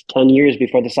could take 10 years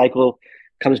before the cycle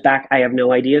comes back. I have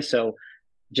no idea. So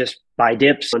just buy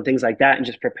dips and things like that and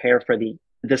just prepare for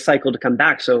the cycle to come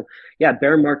back. So yeah,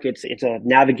 bear markets, it's a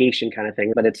navigation kind of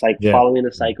thing, but it's like following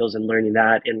the cycles and learning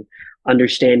that and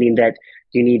understanding that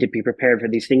you need to be prepared for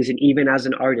these things. And even as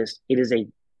an artist, it is a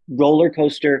roller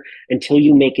coaster until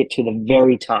you make it to the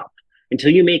very top, until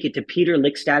you make it to Peter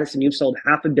Lick status and you've sold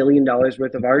 $500 million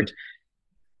worth of art.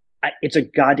 It's a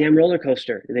goddamn roller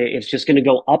coaster. It's just going to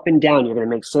go up and down. You're going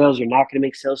to make sales. You're not going to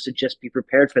make sales. So just be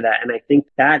prepared for that. And I think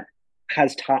that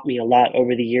has taught me a lot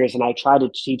over the years. And I try to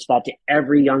teach that to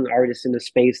every young artist in the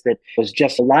space. That was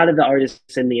just a lot of the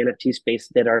artists in the NFT space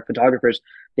that are photographers.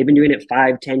 They've been doing it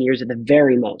 5, 10 years at the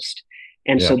very most.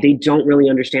 And Yeah. so they don't really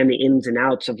understand the ins and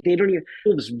outs of, they don't even,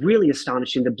 what was really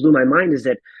astonishing that blew my mind is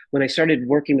that when I started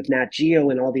working with Nat Geo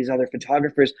and all these other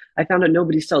photographers, I found out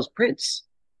nobody sells prints.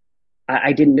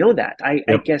 I didn't know that. I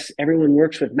Yep. guess everyone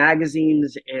works with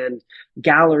magazines and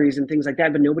galleries and things like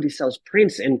that, but nobody sells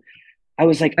prints. And I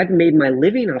was like, I've made my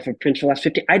living off of prints for the last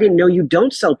 50. I didn't know you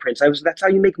don't sell prints. That's how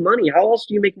you make money. How else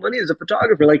do you make money as a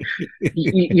photographer? Like,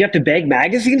 you have to beg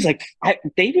magazines. Like,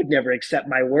 they would never accept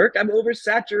my work. I'm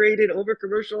oversaturated, over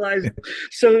commercialized.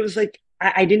 So it was like,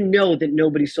 I didn't know that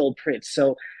nobody sold prints.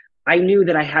 So I knew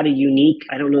that I had a unique,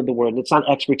 I don't know the word, it's not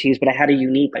expertise, but I had a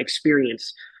unique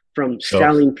experience from Sure.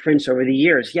 selling prints over the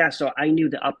years. Yeah. So I knew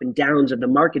the up and downs of the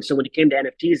market. So when it came to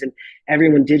NFTs and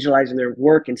everyone digitalizing their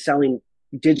work and selling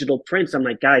digital prints, I'm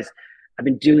like, guys, I've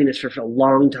been doing this for a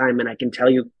long time, and I can tell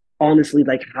you honestly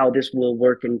like how this will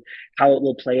work and how it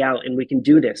will play out, and we can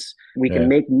do this. We can Yeah.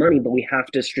 make money, but we have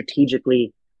to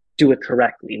strategically do it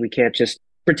correctly. We can't just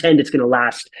pretend it's going to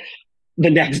last the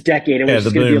next decade and we're Yeah,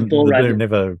 just going to be a bull the boom run,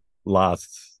 never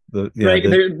lasts. right?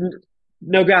 The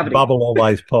No gravity. bubble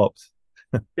always pops.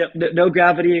 Yep, no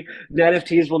gravity. The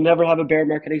NFTs will never have a bear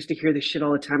market. I used to hear this shit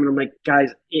all the time, and I'm like,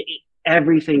 guys,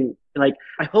 everything. Like,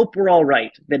 I hope we're all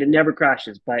right that it never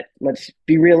crashes, but let's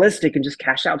be realistic and just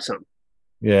cash out some.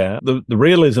 Yeah, the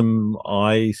realism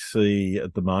I see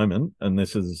at the moment, and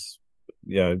this is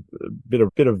a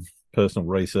bit of personal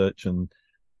research, and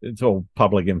it's all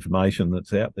public information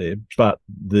that's out there. But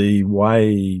the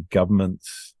way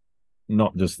governments,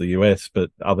 not just the US,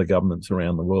 but other governments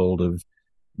around the world, have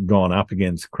gone up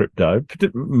against crypto,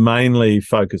 mainly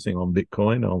focusing on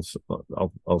Bitcoin.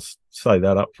 I'll say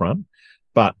that up front.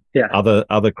 But Yeah,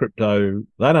 other crypto,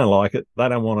 they don't like it. They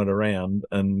don't want it around.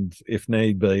 And if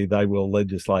need be, they will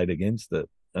legislate against it.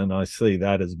 And I see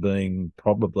that as being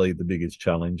probably the biggest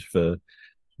challenge for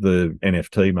the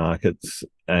NFT markets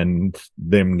and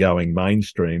them going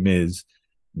mainstream is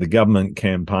the government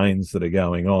campaigns that are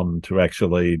going on to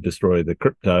actually destroy the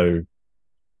crypto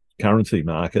currency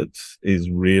markets is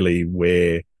really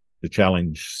where the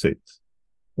challenge sits.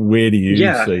 Where do you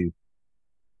yeah. see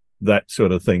that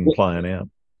sort of thing Well, playing out?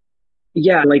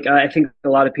 yeah, like I think a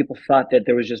lot of people thought that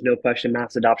there was just no question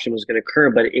mass adoption was going to occur,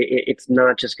 but it's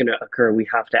not just going to occur. We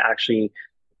have to actually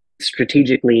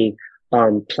strategically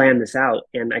plan this out.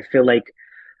 And I feel like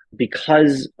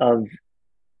because of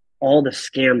all the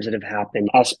scams that have happened,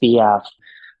 SBF,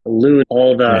 Loon,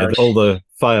 all Yeah, the all the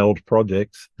failed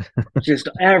projects. just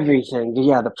everything.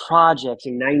 Yeah, the projects,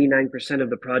 and 99%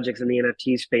 of the projects in the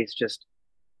NFT space just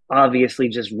obviously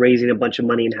just raising a bunch of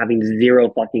money and having zero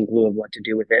fucking clue of what to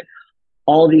do with it.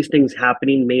 All these things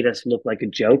happening made us look like a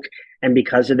joke. And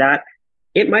because of that,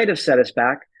 it might have set us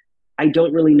back. I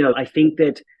don't really know. I think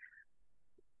that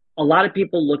a lot of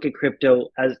people look at crypto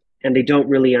as, and they don't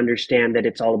really understand that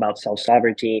it's all about self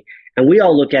sovereignty. And we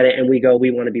all look at it and we go,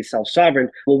 we want to be self sovereign.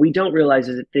 What we don't realize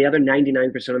is that the other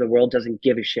 99% of the world doesn't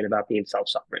give a shit about being self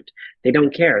sovereign. They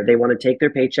don't care. They want to take their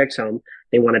paychecks home.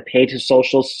 They want to pay to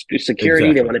social security.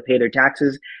 They Exactly. want to pay their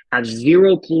taxes, have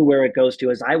zero clue where it goes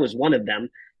to, as I was one of them,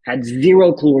 had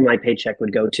zero clue where my paycheck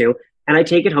would go to. And I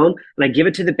take it home and I give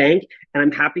it to the bank, and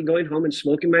I'm happy going home and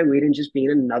smoking my weed and just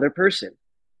being another person.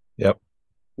 Yep.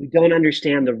 We don't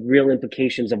understand the real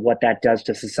implications of what that does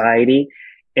to society.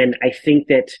 And I think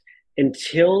that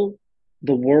until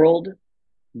the world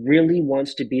really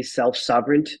wants to be self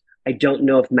sovereign, I don't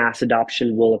know if mass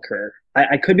adoption will occur.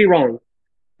 I could be wrong,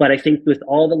 but I think with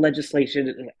all the legislation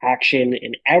and action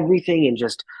and everything, and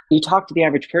just you talk to the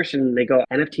average person and they go,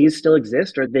 NFTs still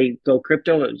exist, or they go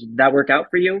crypto. Does that work out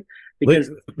for you? Because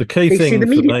The key they see the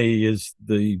thing for media. me is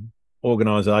the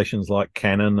organisations like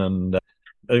Canon and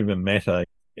even Meta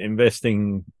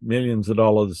investing millions of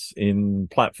dollars in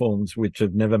platforms which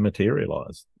have never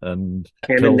materialized, and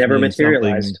Canon tells never me something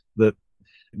materialized. that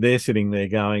they're sitting there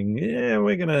going, yeah,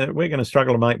 we're gonna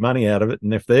struggle to make money out of it,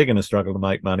 and if they're going to struggle to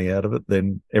make money out of it,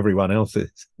 then everyone else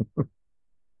is.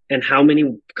 And how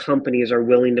many companies are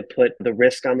willing to put the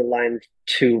risk on the line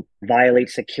to violate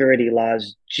security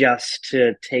laws just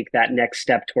to take that next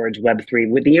step towards Web3?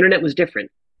 With the internet was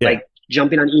different. Yeah, Like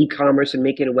jumping on e-commerce and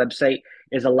making a website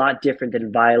is a lot different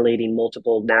than violating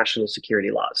multiple national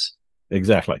security laws.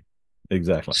 exactly.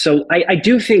 So I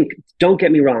do think, don't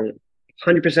get me wrong,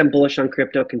 100% bullish on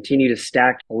crypto, continue to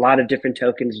stack a lot of different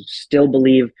tokens, still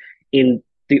believe in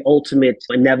the ultimate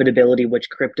inevitability, which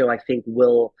crypto I think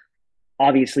will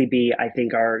obviously be, I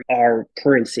think, our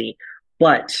currency.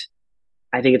 But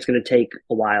I think it's going to take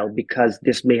a while because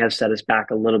this may have set us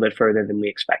back a little bit further than we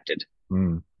expected.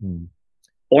 Mm, mm.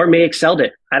 Or may excelled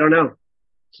it. I don't know.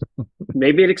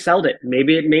 Maybe it excelled it.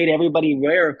 Maybe it made everybody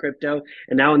aware of crypto,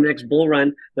 and now in the next bull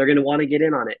run, they're going to want to get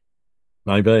in on it.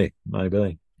 Maybe,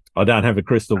 maybe. I don't have a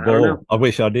crystal I don't ball. know. I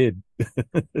wish I did.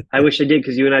 I wish I did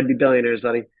because you and I'd be billionaires,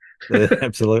 buddy.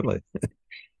 Absolutely.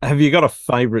 Have you got a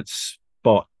favorite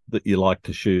spot that you like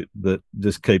to shoot that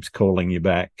just keeps calling you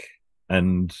back?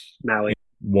 And Maui.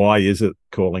 why is it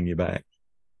calling you back?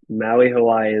 Maui,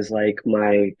 Hawaii is like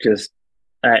my just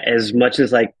as much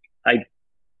as like I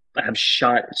have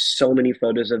shot so many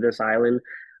photos of this island.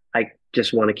 I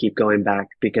just want to keep going back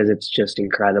because it's just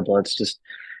incredible. It's just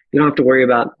you don't have to worry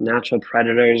about natural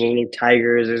predators. There's no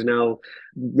tigers. There's no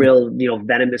real,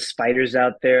 venomous spiders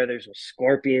out there. There's no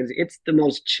scorpions. It's the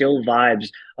most chill vibes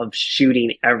of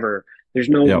shooting ever. There's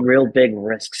no Yep. real big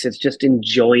risks. It's just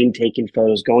enjoying taking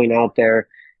photos, going out there,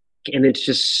 and it's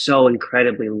just so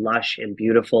incredibly lush and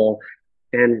beautiful.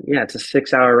 And yeah, it's a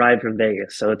 6 hour ride from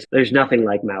Vegas. So there's nothing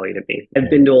like Maui to me. I've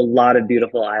been to a lot of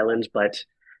beautiful islands, but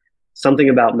something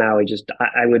about Maui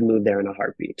I would move there in a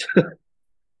heartbeat.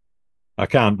 I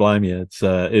can't blame you.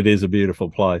 It is a beautiful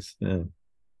place. Yeah.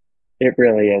 It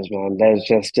really is, man. That's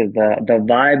just the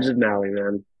vibes of Maui,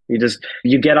 man.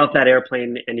 You get off that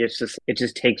airplane and it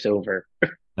just takes over.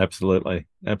 Absolutely,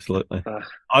 absolutely. Uh,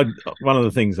 I One of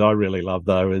the things I really love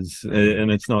though is,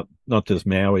 and it's not just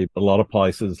Maui, a lot of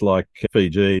places like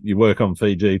Fiji. You work on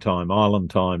Fiji time, island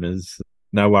time is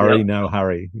no worry, yep. no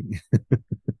hurry.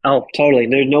 Oh, totally.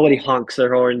 There's nobody honks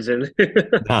their horns and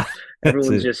Nah, that's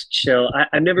everyone's it. just chill.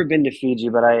 I've never been to Fiji,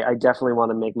 but I definitely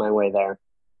want to make my way there.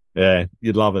 Yeah,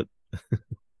 you'd love it.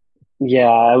 Yeah,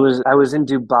 I was in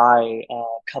Dubai a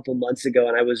couple months ago,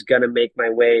 and I was gonna make my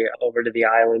way over to the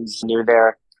islands near there.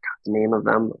 I forgot the name of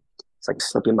them. It's like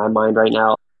slipping my mind right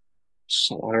now.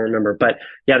 So I don't remember, but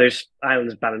yeah, there's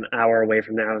islands about an hour away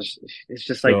from there. It's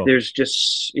just like Sure. there's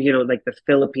just like the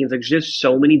Philippines. Like, there's just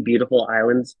so many beautiful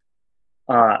islands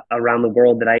around the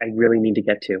world that I really need to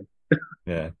get to.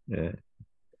 Yeah, yeah.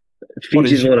 What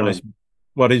is Fiji's your one of most them.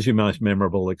 what is your most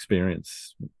memorable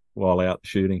experience while out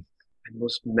shooting? My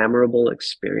most memorable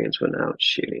experience when out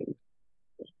shooting.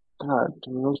 God,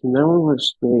 the most memorable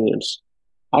experience.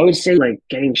 I would say like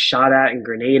getting shot at in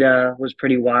Grenada was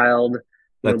pretty wild,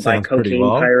 That by sounds pretty cocaine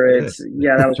wild. Yeah. pirates.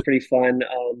 Yeah, that was pretty fun.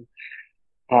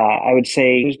 I would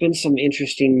say there's been some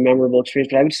interesting, memorable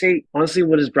experience, but I would say honestly,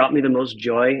 what has brought me the most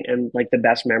joy and like the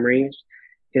best memories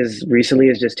is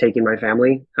just taking my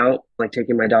family out, like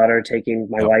taking my daughter, taking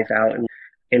my Yep. wife out, and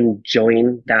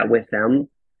enjoying that with them.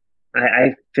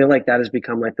 I feel like that has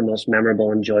become like the most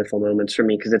memorable and joyful moments for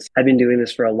me because I've been doing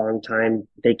this for a long time.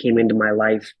 They came into my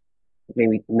life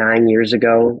maybe 9 years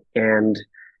ago, and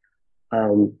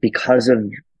because of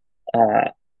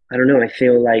I don't know, I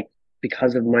feel like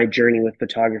because of my journey with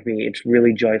photography, it's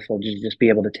really joyful to just be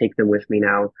able to take them with me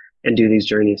now and do these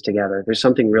journeys together. There's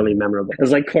something really memorable.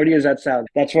 As like corny as that sounds,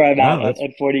 that's where I'm No, at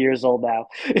 40 years old now.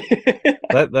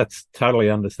 that's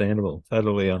totally understandable.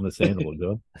 Totally understandable,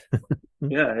 John.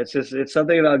 Yeah, it's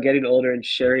something about getting older and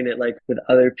sharing it like with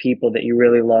other people that you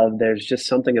really love. There's just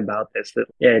something about this that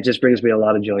yeah, it just brings me a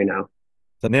lot of joy now.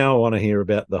 So now I want to hear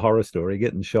about the horror story,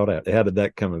 getting shot at. How did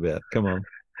that come about? Come on.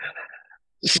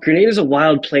 Grenada is a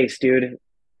wild place, dude.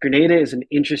 Grenada is an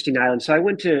interesting island. So I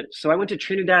went to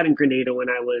Trinidad and Grenada when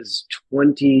I was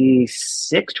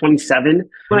 26, 27.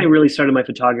 When I really started my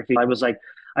photography, I was like,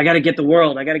 I got to get the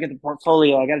world. I got to get the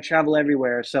portfolio. I got to travel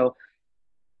everywhere. So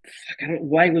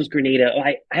why was Grenada?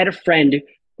 I had a friend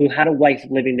who had a wife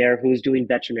living there who was doing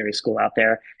veterinary school out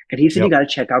there. And he said, you Yep. got to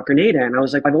check out Grenada. And I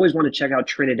was like, I've always wanted to check out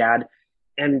Trinidad.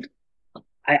 And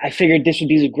I figured this would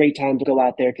be a great time to go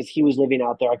out there because he was living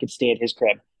out there. I could stay at his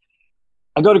crib.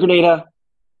 I go to Grenada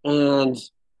and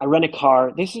I rent a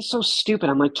car. This is so stupid.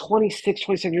 I'm like 26,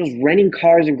 27 years old renting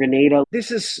cars in Grenada.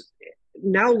 This is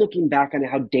now looking back on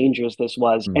how dangerous this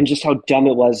was Mm. and just how dumb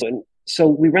it was. And so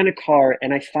we rent a car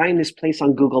and I find this place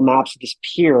on Google Maps, this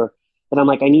pier that I'm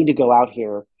like, I need to go out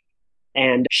here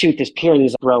and shoot this pier. And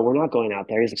he's like, bro, we're not going out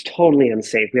there. He's like, it's totally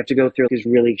unsafe. We have to go through these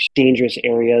really dangerous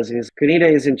areas. And Grenada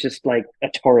isn't just like a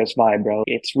tourist vibe, bro.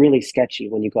 It's really sketchy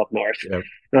when you go up north. Yep. And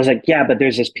I was like, yeah, but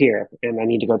there's this pier and I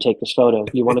need to go take this photo.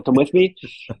 You want to come with me?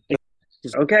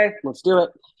 He's like, okay, let's do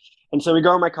it. And so we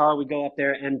go in my car, we go up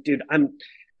there, and dude, I'm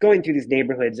going through these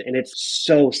neighborhoods and it's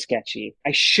so sketchy.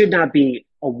 I should not be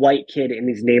a white kid in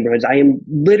these neighborhoods. I am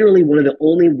literally one of the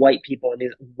only white people and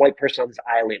this white person on this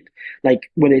island. Like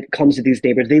when it comes to these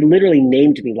neighborhoods, they literally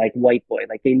named me like white boy.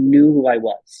 Like they knew who I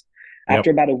was. Yep.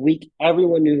 After about a week,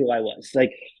 everyone knew who I was.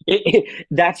 Like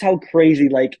that's how crazy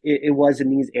like it was in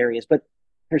these areas. But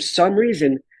for some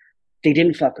reason, they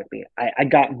didn't fuck with me. I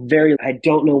got I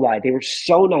don't know why. They were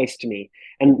so nice to me.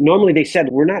 And normally they said,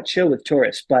 we're not chill with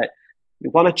tourists, but you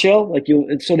want to chill? Like you,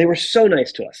 and so they were so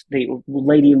nice to us.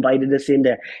 Lady invited us in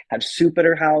to have soup at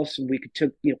her house. We could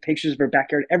took, pictures of her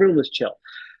backyard. Everyone was chill.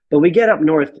 But we get up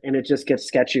north and it just gets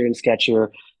sketchier and sketchier.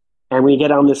 And we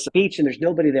get on this beach and there's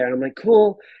nobody there. And I'm like,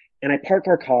 cool. And I park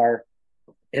our car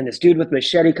and this dude with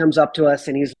machete comes up to us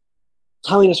and he's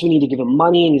telling us we need to give him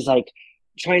money. And he's like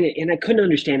trying to, and I couldn't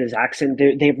understand his accent.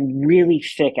 They have really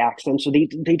thick accents. So they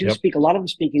do Yep. speak, a lot of them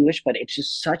speak English, but it's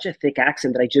just such a thick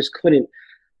accent that I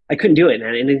couldn't do it,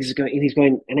 man. And he's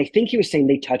going, and I think he was saying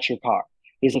they touch your car.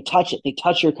 He's like, touch it. They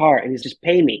touch your car. And he's just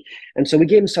pay me. And so we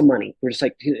gave him some money. We're just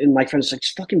like, and my friend's like,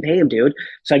 just fucking pay him, dude.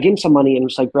 So I gave him some money and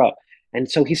was like, bro. And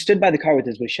so he stood by the car with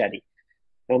his machete.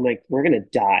 And I'm like, we're going to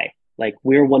die. Like,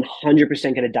 we're 100%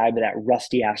 going to die with that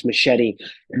rusty ass machete.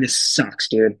 And this sucks,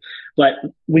 dude. But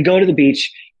we go to the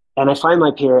beach and I find my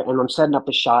pier and I'm setting up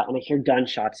the shot and I hear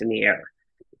gunshots in the air.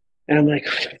 And I'm like,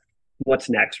 what's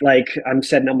next? Like, I'm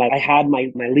setting up I had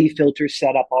my leaf filters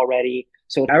set up already.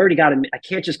 So I already got I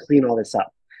can't just clean all this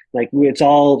up. Like, it's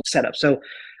all set up. So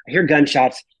I hear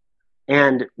gunshots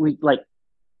and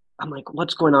I'm like,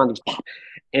 what's going on?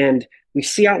 And we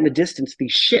see out in the distance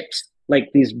these ships,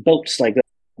 like these boats, like the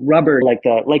rubber,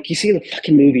 like you see in the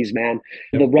fucking movies, man.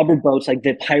 Yep. The rubber boats, like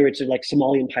the pirates are like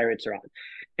Somalian pirates are on.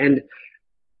 And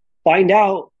find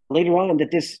out later on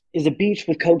that this is a beach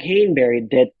with cocaine buried,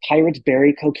 that pirates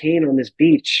bury cocaine on this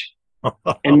beach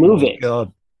and move it.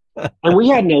 God. And we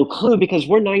had no clue because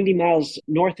we're 90 miles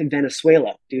north of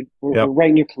Venezuela, dude. We're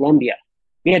right near Colombia.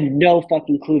 We had no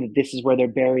fucking clue that this is where they're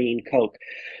burying coke.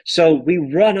 So we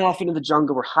run off into the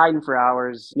jungle. We're hiding for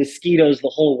hours. Mosquitoes, the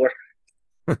whole world.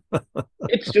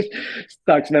 It's just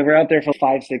sucks, man. We're out there for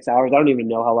 5-6 hours. I don't even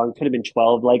know how long. It could have been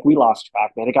 12. Like, we lost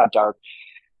track, man. It got dark.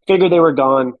 Figured they were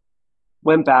gone.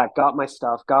 Went back, got my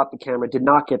stuff, got the camera, did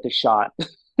not get the shot.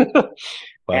 Wow.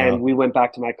 And we went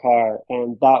back to my car.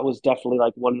 And that was definitely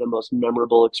like one of the most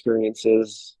memorable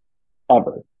experiences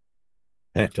ever.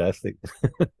 Fantastic.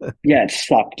 Yeah, it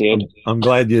sucked, dude. I'm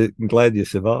glad you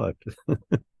survived.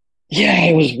 Yeah,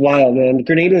 it was wild, man.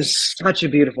 Grenada is such a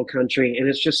beautiful country, and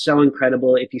it's just so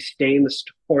incredible if you stay in the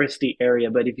touristy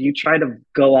area. But if you try to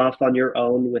go off on your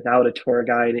own without a tour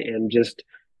guide and just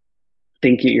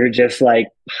think you're just like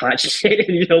hot shit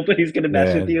and nobody's gonna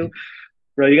mess with you,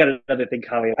 bro, you got another thing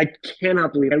coming. I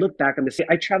cannot believe I look back on this.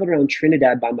 I traveled around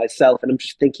Trinidad by myself, and I'm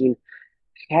just thinking,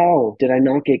 how did I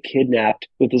not get kidnapped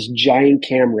with this giant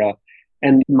camera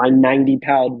and my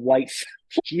 90-pound white?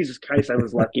 Jesus Christ, I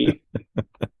was lucky.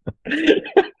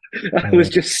 I was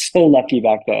just so lucky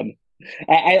back then.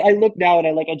 I look now and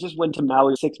I just went to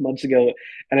Maui 6 months ago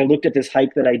and I looked at this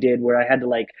hike that I did where I had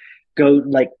to go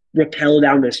rappel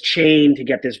down this chain to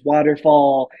get this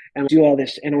waterfall and do all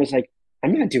this. And I was like,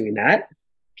 I'm not doing that.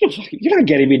 You're not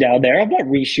getting me down there. I'm not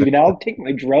reshooting that. I'll take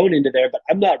my drone into there, but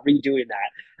I'm not redoing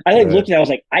that. I looked at it, I was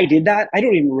like, I did that? I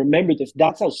don't even remember this.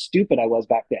 That's how stupid I was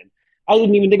back then. I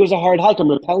didn't even think it was a hard hike. I'm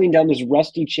rappelling down this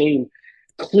rusty chain,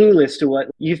 clueless to what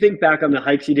you think back on the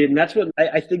hikes you did. And that's what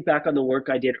I think back on the work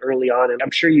I did early on. And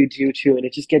I'm sure you do too. And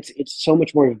it's so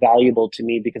much more valuable to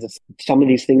me because some of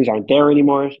these things aren't there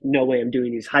anymore. No way I'm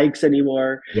doing these hikes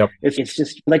anymore. Yep. It's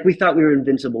just like we thought we were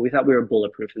invincible. We thought we were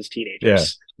bulletproof as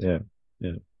teenagers. Yeah.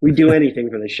 We do anything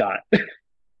for the shot.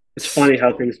 It's funny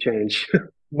how things change.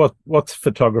 What's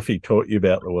photography taught you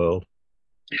about the world?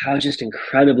 How just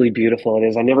incredibly beautiful it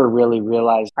is. I never really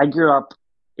realized. I grew up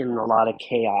in a lot of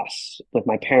chaos with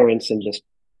my parents and just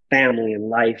family and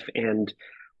life. And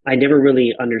I never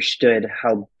really understood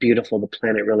how beautiful the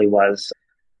planet really was.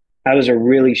 I was a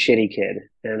really shitty kid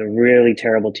and a really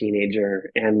terrible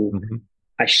teenager. And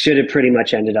I should have pretty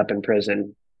much ended up in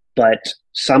prison. But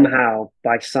somehow,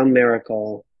 by some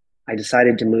miracle, I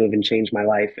decided to move and change my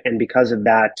life. And because of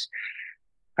that,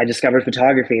 I discovered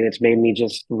photography, and it's made me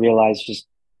just realize just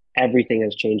everything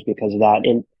has changed because of that.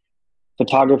 And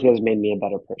photography has made me a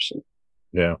better person.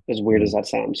 Yeah. As weird as that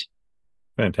sounds.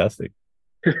 Fantastic.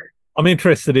 I'm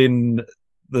interested in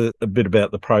a bit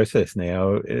about the process now.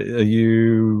 Are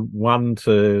you one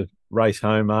to race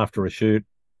home after a shoot,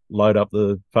 load up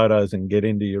the photos and get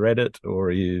into your edit, or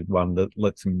are you one that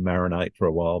lets them marinate for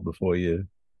a while before you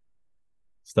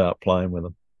start playing with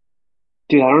them?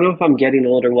 Dude, I don't know if I'm getting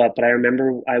old or what, but I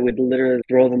remember I would literally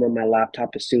throw them on my laptop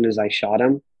as soon as I shot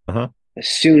them. As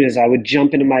soon as I would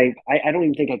jump into I don't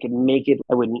even think I could make it.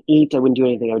 I wouldn't eat. I wouldn't do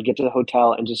anything. I would get to the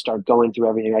hotel and just start going through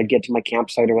everything. I'd get to my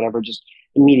campsite or whatever, just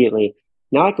immediately.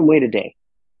 Now I can wait a day.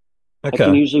 Okay. I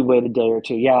can usually wait a day or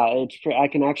two. Yeah, I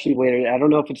can actually wait. I don't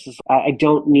know if it's just, I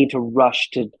don't need to rush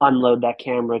to unload that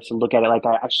camera to look at it. Like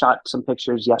I shot some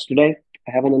pictures yesterday.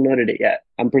 I haven't unloaded it yet.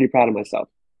 I'm pretty proud of myself.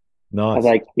 Nice. I was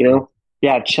like,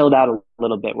 yeah, chilled out a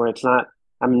little bit where it's not,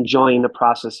 I'm enjoying the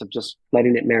process of just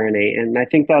letting it marinate. And I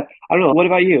think that, I don't know, what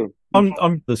about you?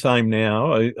 I'm the same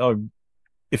now.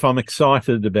 If I'm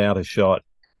excited about a shot,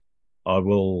 I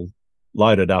will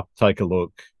load it up, take a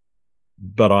look.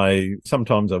 But I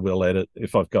sometimes I will edit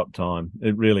if I've got time.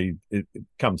 It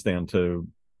comes down to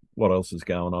what else is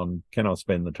going on. Can I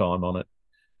spend the time on it?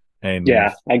 And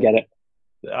Yeah, I get it.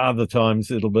 other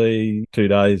times it'll be 2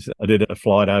 days. I did a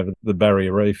flight over the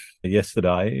Barrier Reef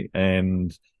yesterday,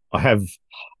 and I have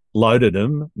loaded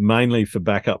them mainly for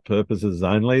backup purposes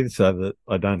only so that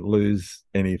I don't lose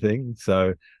anything.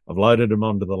 So I've loaded them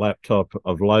onto the laptop.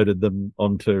 I've loaded them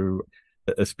onto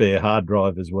a spare hard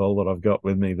drive as well that I've got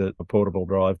with me, that a portable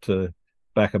drive to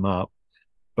back them up.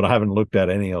 But I haven't looked at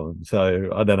any of them. So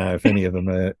I don't know if any of them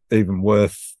are even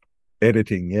worth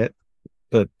editing yet.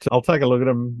 But I'll take a look at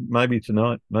them maybe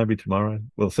tonight, maybe tomorrow.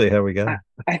 We'll see how we I, go.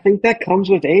 I think that comes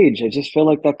with age. I just feel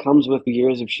like that comes with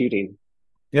years of shooting.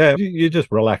 Yeah, you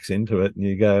just relax into it and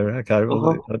you go, okay, well,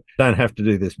 Uh-huh. I don't have to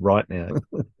do this right now.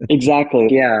 Exactly.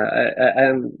 Yeah,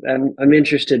 I'm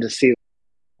interested to see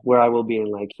where I will be in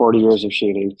like 40 years of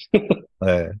shooting.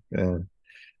 Yeah.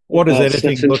 What does That's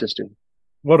editing look? interesting.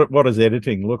 What does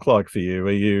editing look like for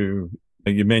you?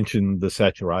 You mentioned the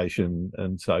saturation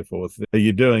and so forth. Are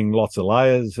you doing lots of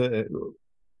layers?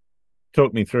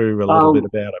 Talk me through a little bit Um,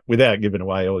 about it without giving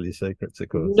away all your secrets, of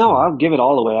course. no, I'll give it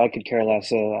all away. I could care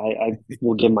less. I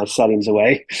will give my settings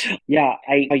away. Yeah,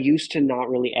 I used to not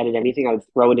really edit anything. I would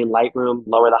throw it in Lightroom,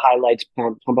 lower the highlights,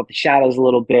 pump up the shadows a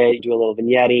little bit, do a little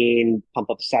vignetting, pump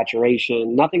up the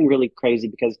saturation. Nothing really crazy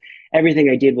because everything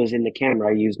I did was in the camera.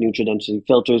 I used neutral density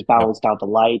filters, Yep. balanced out the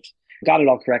light, got it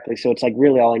all correctly. So it's like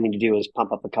really all I need to do is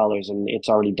pump up the colors and it's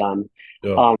already done.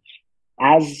 Sure. Um,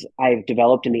 as I've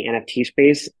developed in the NFT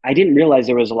space, I didn't realize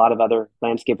there was a lot of other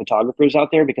landscape photographers out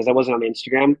there because I wasn't on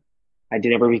Instagram. I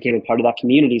did never became a part of that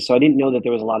community, so I didn't know that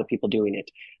there was a lot of people doing it.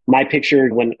 My picture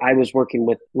when I was working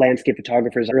with landscape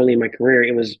photographers early in my career,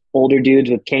 it was older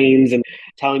dudes with canes and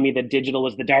telling me that digital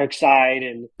was the dark side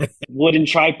and wooden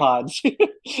tripods.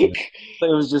 Yeah.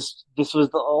 It was just this was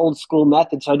the old school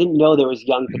method, so I didn't know there was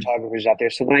young photographers out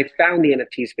there. So when I found the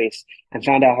NFT space and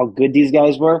found out how good these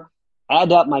guys were, I had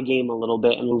to up my game a little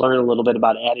bit and learn a little bit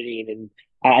about editing. And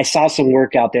I saw some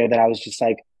work out there that I was just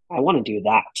like, I want to do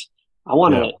that. I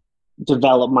want Yeah. to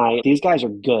develop these guys are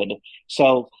good.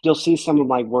 So you'll see some of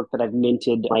my work that I've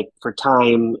minted like for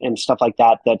Time and stuff like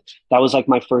that. That was like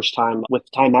my first time with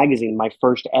Time magazine. My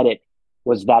first edit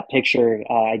was that picture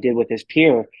I did with this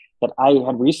peer that I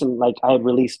had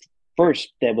released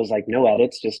first that was like no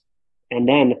edits, just, and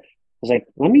then I was like,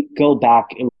 let me go back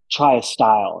and try a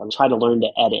style and try to learn to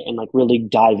edit and like really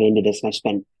dive into this. And I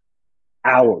spent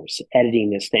hours editing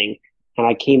this thing. And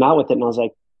I came out with it and I was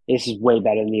like, this is way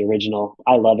better than the original.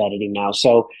 I love editing now.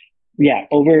 So yeah,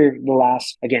 over the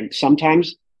last, again,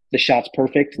 sometimes the shot's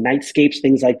perfect. Nightscapes,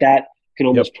 things like that, can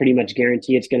Yep. almost pretty much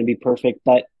guarantee it's going to be perfect.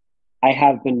 But I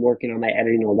have been working on my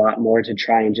editing a lot more to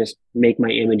try and just make my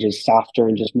images softer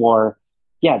and just more,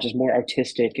 yeah, just more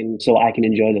artistic and so I can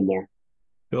enjoy them more.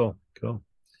 Cool.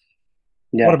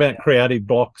 What Yeah. about creative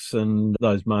blocks and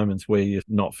those moments where you're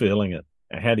not feeling it?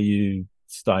 How do you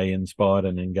stay inspired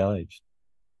and engaged?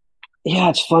 Yeah,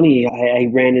 it's funny. I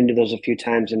ran into those a few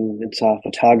times, and it's a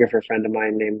photographer friend of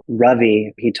mine named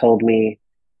Ravi. He told me,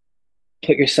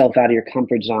 put yourself out of your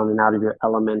comfort zone and out of your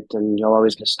element, and you'll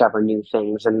always discover new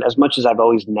things. And as much as I've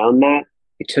always known that,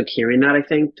 it took hearing that, I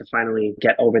think, to finally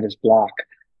get over this block.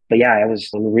 But yeah,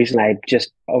 the reason I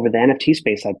just, over the NFT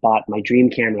space, I bought my dream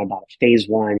camera. I bought a phase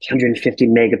one, 150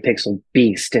 megapixel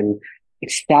beast, and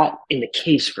it sat in the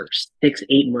case for 6,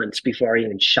 8 months before I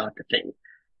even shot the thing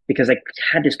because I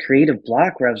had this creative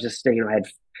block where I was just, I had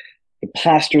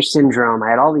imposter syndrome.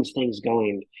 I had all these things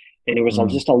going, and it was Mm.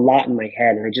 just a lot in my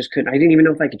head, and I just couldn't. I didn't even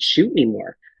know if I could shoot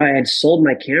anymore. I had sold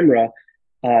my camera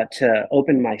to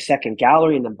open my second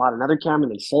gallery, and then bought another camera,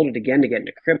 and then sold it again to get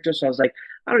into crypto. So I was like,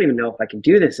 I don't even know if I can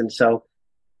do this, and so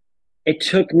it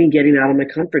took me getting out of my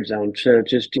comfort zone to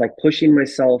just like pushing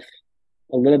myself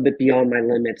a little bit beyond my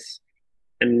limits.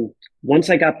 And once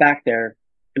I got back there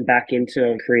and back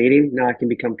into creating, now I can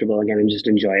be comfortable again and just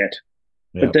enjoy it.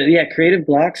 Yeah. But yeah, creative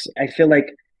blocks, I feel like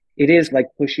it is like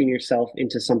pushing yourself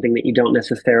into something that you don't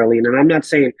necessarily, and I'm not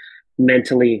saying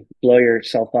mentally blow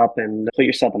yourself up and put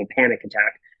yourself in a panic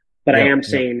attack, but I Yep. am Yep.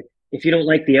 saying if you don't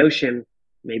like the ocean,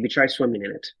 maybe try swimming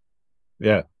in it.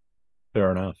 Yeah.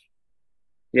 Fair enough.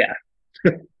 Yeah.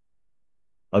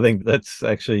 I think that's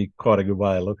actually quite a good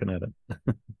way of looking at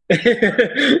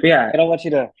it. Yeah. I don't want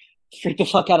you to freak the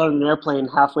fuck out on an airplane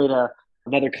halfway to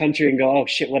another country and go, oh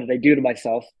shit, what did I do to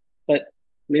myself? But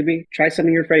maybe try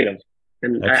something you're afraid of.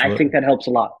 And I think Absolutely. that helps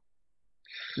a lot.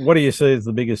 What do you see as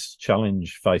the biggest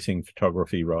challenge facing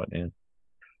photography right now?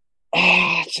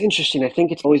 It's interesting. I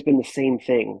think it's always been the same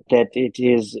thing, that it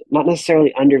is not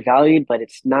necessarily undervalued, but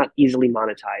it's not easily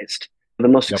monetized. The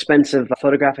most Yep. expensive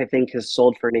photograph, I think, has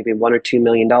sold for maybe $1 or $2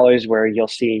 million, where you'll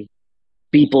see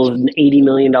Beeple's $80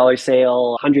 million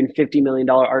sale, $150 million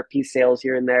art piece sales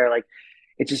here and there. Like,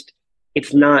 it's just,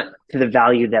 it's not to the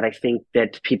value that I think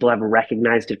that people have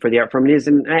recognized it for the art form it is.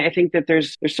 And I think that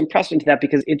there's some precedent to that,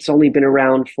 because it's only been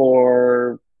around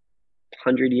for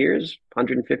 100 years,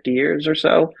 150 years or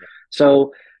so.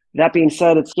 So that being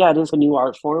said, it is a new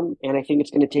art form, and I think it's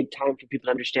going to take time for people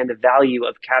to understand the value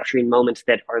of capturing moments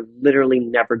that are literally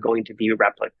never going to be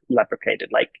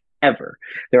replicated, like ever.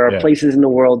 There are Yeah. places in the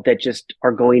world that just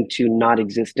are going to not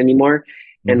exist anymore,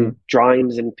 Mm-hmm. and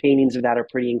drawings and paintings of that are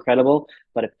pretty incredible,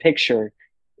 but a picture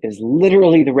is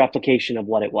literally the replication of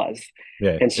what it was.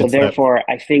 Yeah. And so It's that therefore,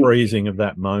 I think, freezing of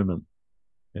that moment.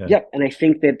 Yeah. yep, and I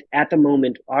think that at the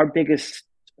moment, our biggest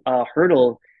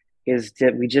hurdle is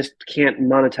that we just can't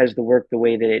monetize the work the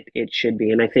way that it should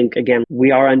be. And I think, again, we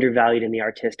are undervalued in the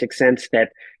artistic sense,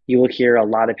 that you will hear a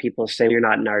lot of people say, you're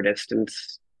not an artist. And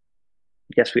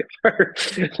yes, we are.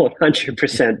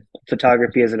 100%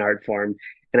 photography is an art form.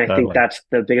 And I think Totally. that's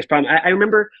the biggest problem. I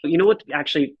remember, you know what,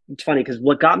 actually, it's funny, because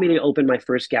what got me to open my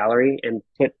first gallery and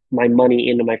put my money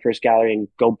into my first gallery and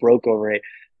go broke over it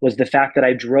was the fact that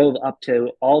I drove up to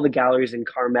all the galleries in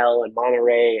Carmel and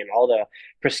Monterey and all the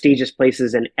prestigious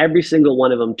places, and every single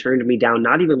one of them turned me down,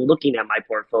 not even looking at my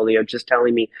portfolio, just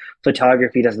telling me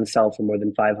photography doesn't sell for more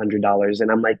than $500. And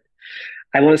I'm like,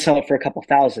 I want to sell it for a couple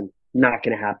thousand. Not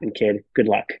going to happen, kid. Good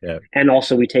luck. Yeah. And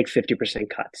also, we take 50%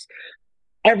 cuts.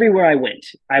 Everywhere I went,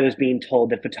 I was being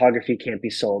told that photography can't be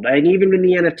sold. And even in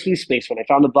the NFT space, when I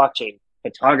found the blockchain,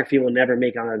 photography will never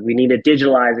make on it. We need to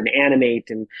digitalize and animate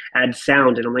and add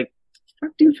sound. And I'm like,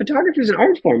 fuck, dude, photography is an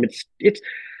art form. It's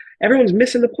everyone's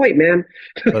missing the point, man.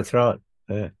 That's right.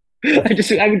 Yeah.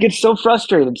 I would get so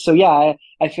frustrated. So yeah,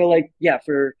 I feel like, yeah,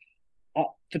 for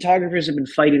photographers have been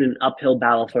fighting an uphill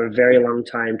battle for a very long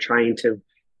time, trying to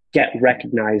get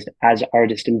recognized as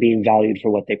artists and being valued for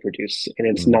what they produce. And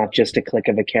it's not just a click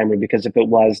of a camera, because if it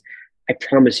was, I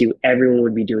promise you, everyone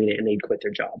would be doing it and they'd quit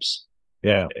their jobs.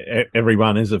 Yeah.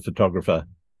 Everyone is a photographer.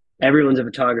 Everyone's a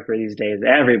photographer these days,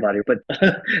 everybody, but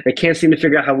they can't seem to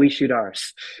figure out how we shoot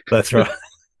ours. That's right.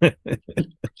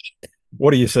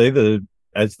 What do you see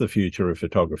as the future of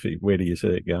photography? Where do you see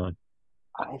it going?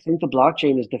 I think the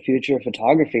blockchain is the future of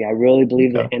photography. I really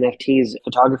believe that NFTs,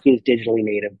 photography is digitally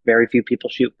native. Very few people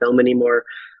shoot film anymore.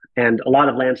 And a lot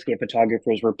of landscape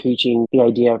photographers were preaching the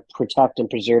idea of protect and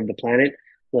preserve the planet.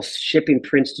 Well, shipping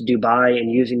prints to Dubai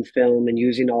and using film and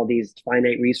using all these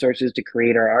finite resources to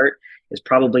create our art is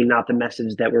probably not the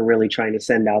message that we're really trying to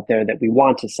send out there, that we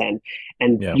want to send.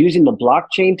 And using the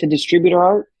blockchain to distribute our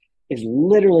art is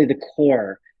literally the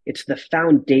core. It's the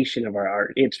foundation of our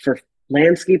art. It's for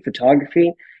landscape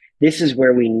photography. This is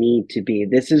where we need to be.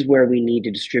 This is where we need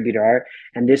to distribute our art.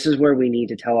 And this is where we need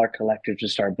to tell our collectors to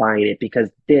start buying it, because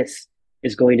this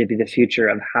is going to be the future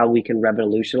of how we can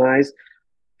revolutionize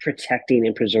protecting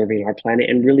and preserving our planet,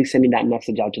 and really sending that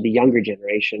message out to the younger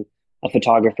generation of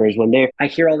photographers. I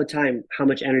hear all the time how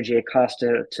much energy it costs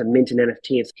to mint an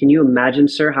NFT. Can you imagine,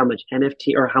 sir, how much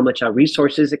NFT or how much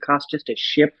resources it costs just to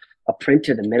ship a print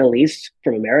to the Middle East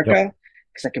from America?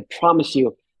 Because I can promise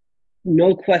you,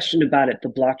 no question about it, the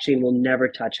blockchain will never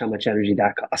touch how much energy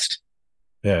that costs.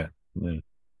 Yeah.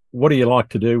 What do you like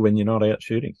to do when you're not out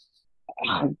shooting?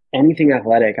 Anything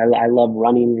athletic. I love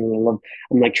running.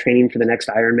 I'm like training for the next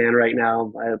Ironman right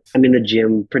now. I'm in the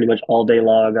gym pretty much all day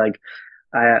long. Like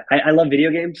I love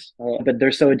video games, but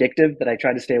they're so addictive that I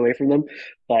try to stay away from them.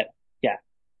 But yeah,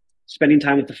 spending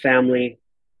time with the family,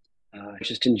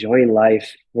 just enjoying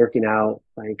life, working out.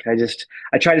 Like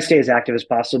I try to stay as active as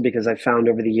possible, because I've found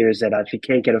over the years that if you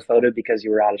can't get a photo because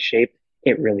you were out of shape,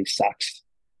 it really sucks.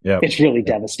 Yeah, it's really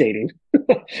devastating.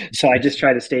 So I just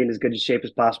try to stay in as good a shape as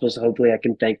possible. So hopefully I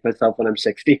can thank myself when I'm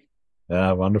 60.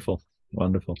 Wonderful.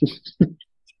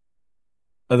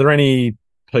 Are there any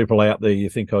people out there you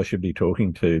think I should be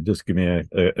talking to? Just give me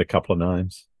a couple of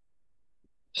names.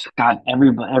 God,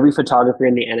 every photographer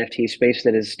in the NFT space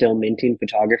that is still minting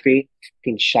photography,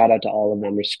 shout out to all of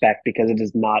them. Respect, because it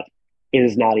is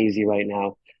not easy right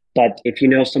now. But if you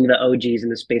know some of the OGs in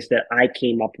the space that I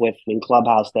came up with in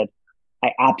Clubhouse that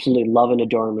I absolutely love and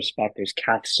adore and respect, there's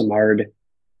Kath Samard.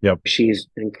 Yep. She's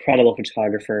an incredible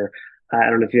photographer. I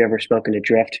don't know if you've ever spoken to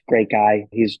Drift. Great guy.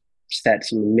 He's set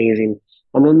some amazing.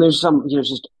 And then there's some,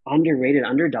 just underrated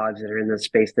underdogs that are in this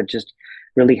space that just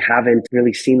really haven't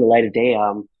really seen the light of day.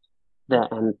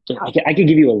 And I could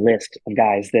give you a list of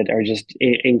guys that are just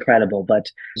incredible, but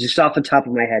just off the top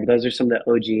of my head, those are some of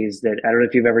the OGs that I don't know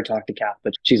if you've ever talked to Kath,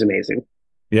 but she's amazing.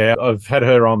 Yeah, I've had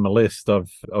her on my list. I've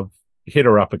hit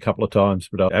her up a couple of times,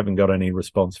 but I haven't got any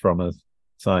response from her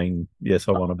saying, yes,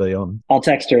 I want to be on. I'll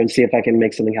text her and see if I can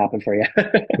make something happen for you.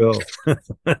 Cool.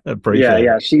 Appreciate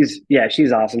it.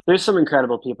 She's awesome. There's some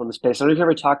incredible people in the space. I don't know if you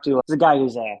ever talked to the guy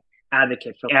who's a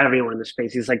advocate for everyone in the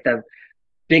space. He's like the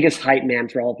biggest hype man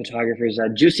for all photographers,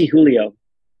 Juicy Julio.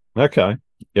 Okay.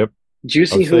 Yep.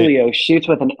 Juicy Julio shoots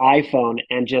with an iPhone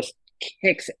and just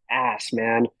kicks ass,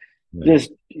 man. Yeah.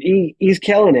 Just he's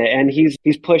killing it, and he's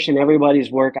pushing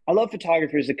everybody's work. I love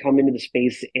photographers that come into the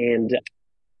space and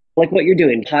like what you're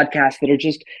doing, podcasts that are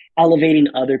just elevating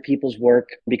other people's work,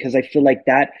 because I feel like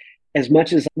that, as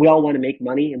much as we all want to make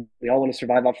money and we all want to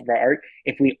survive off of our art,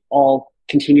 if we all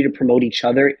continue to promote each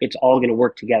other, it's all going to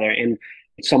work together. And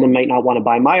someone might not want to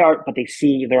buy my art, but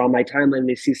they're on my timeline,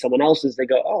 they see someone else's, they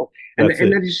go, oh, and that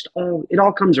is just, oh, it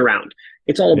all comes around.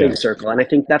 It's all a big circle. And I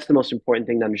think that's the most important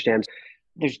thing to understand.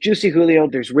 There's Juicy Julio,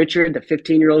 there's Richard, the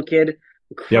 15-year-old kid,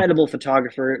 incredible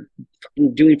photographer,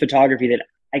 doing photography that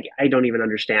I don't even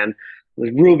understand.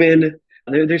 There's Ruben.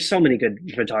 There's so many good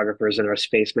photographers in our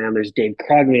space, man. There's Dave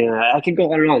Krugman. I could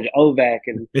go on and on. There's Ovek.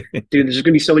 And dude, there's going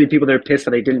to be so many people that are pissed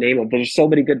that I didn't name them. There's so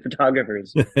many good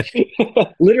photographers.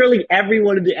 Literally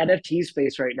everyone in the NFT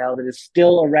space right now that is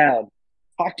still around.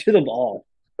 Talk to them all.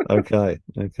 Okay.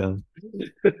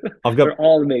 They're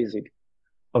all amazing.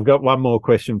 I've got one more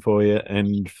question for you.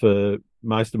 And for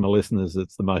most of my listeners,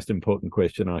 it's the most important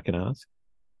question I can ask.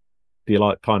 Do you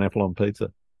like pineapple on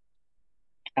pizza?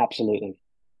 Absolutely.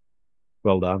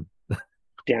 Well done.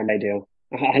 Damn, I do.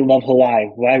 I love Hawaii.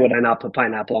 Why would I not put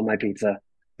pineapple on my pizza?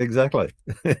 Exactly.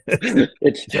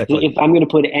 Exactly. If I'm going to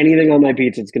put anything on my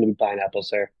pizza, it's going to be pineapple,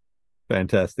 sir.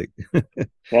 Fantastic.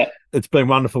 Yeah. It's been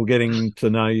wonderful getting to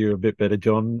know you a bit better,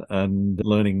 John, and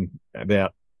learning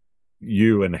about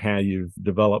you and how you've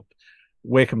developed.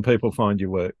 Where can people find your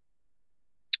work?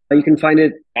 You can find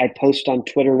it. I post on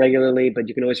Twitter regularly, but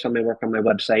you can always find my work on my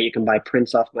website. You can buy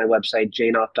prints off my website,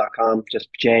 jknopf.com, just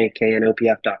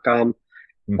jknopf.com.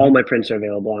 Mm-hmm. All my prints are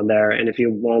available on there. And if you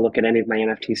want to look at any of my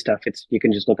NFT stuff, you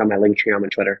can just look on my link tree on my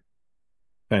Twitter.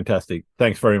 Fantastic.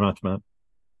 Thanks very much, Matt.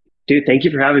 Dude, thank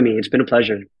you for having me. It's been a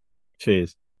pleasure.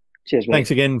 Cheers. Cheers, man. Thanks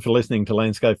again for listening to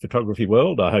Landscape Photography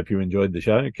World. I hope you enjoyed the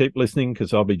show. Keep listening,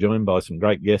 because I'll be joined by some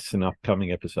great guests in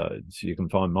upcoming episodes. You can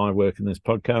find my work in this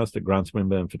podcast at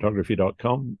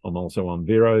grantswinburnphotography.com. I'm also on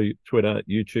Vero, Twitter,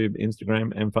 YouTube,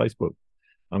 Instagram, and Facebook.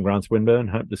 I'm Grant Swinburne.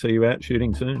 Hope to see you out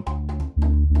shooting soon.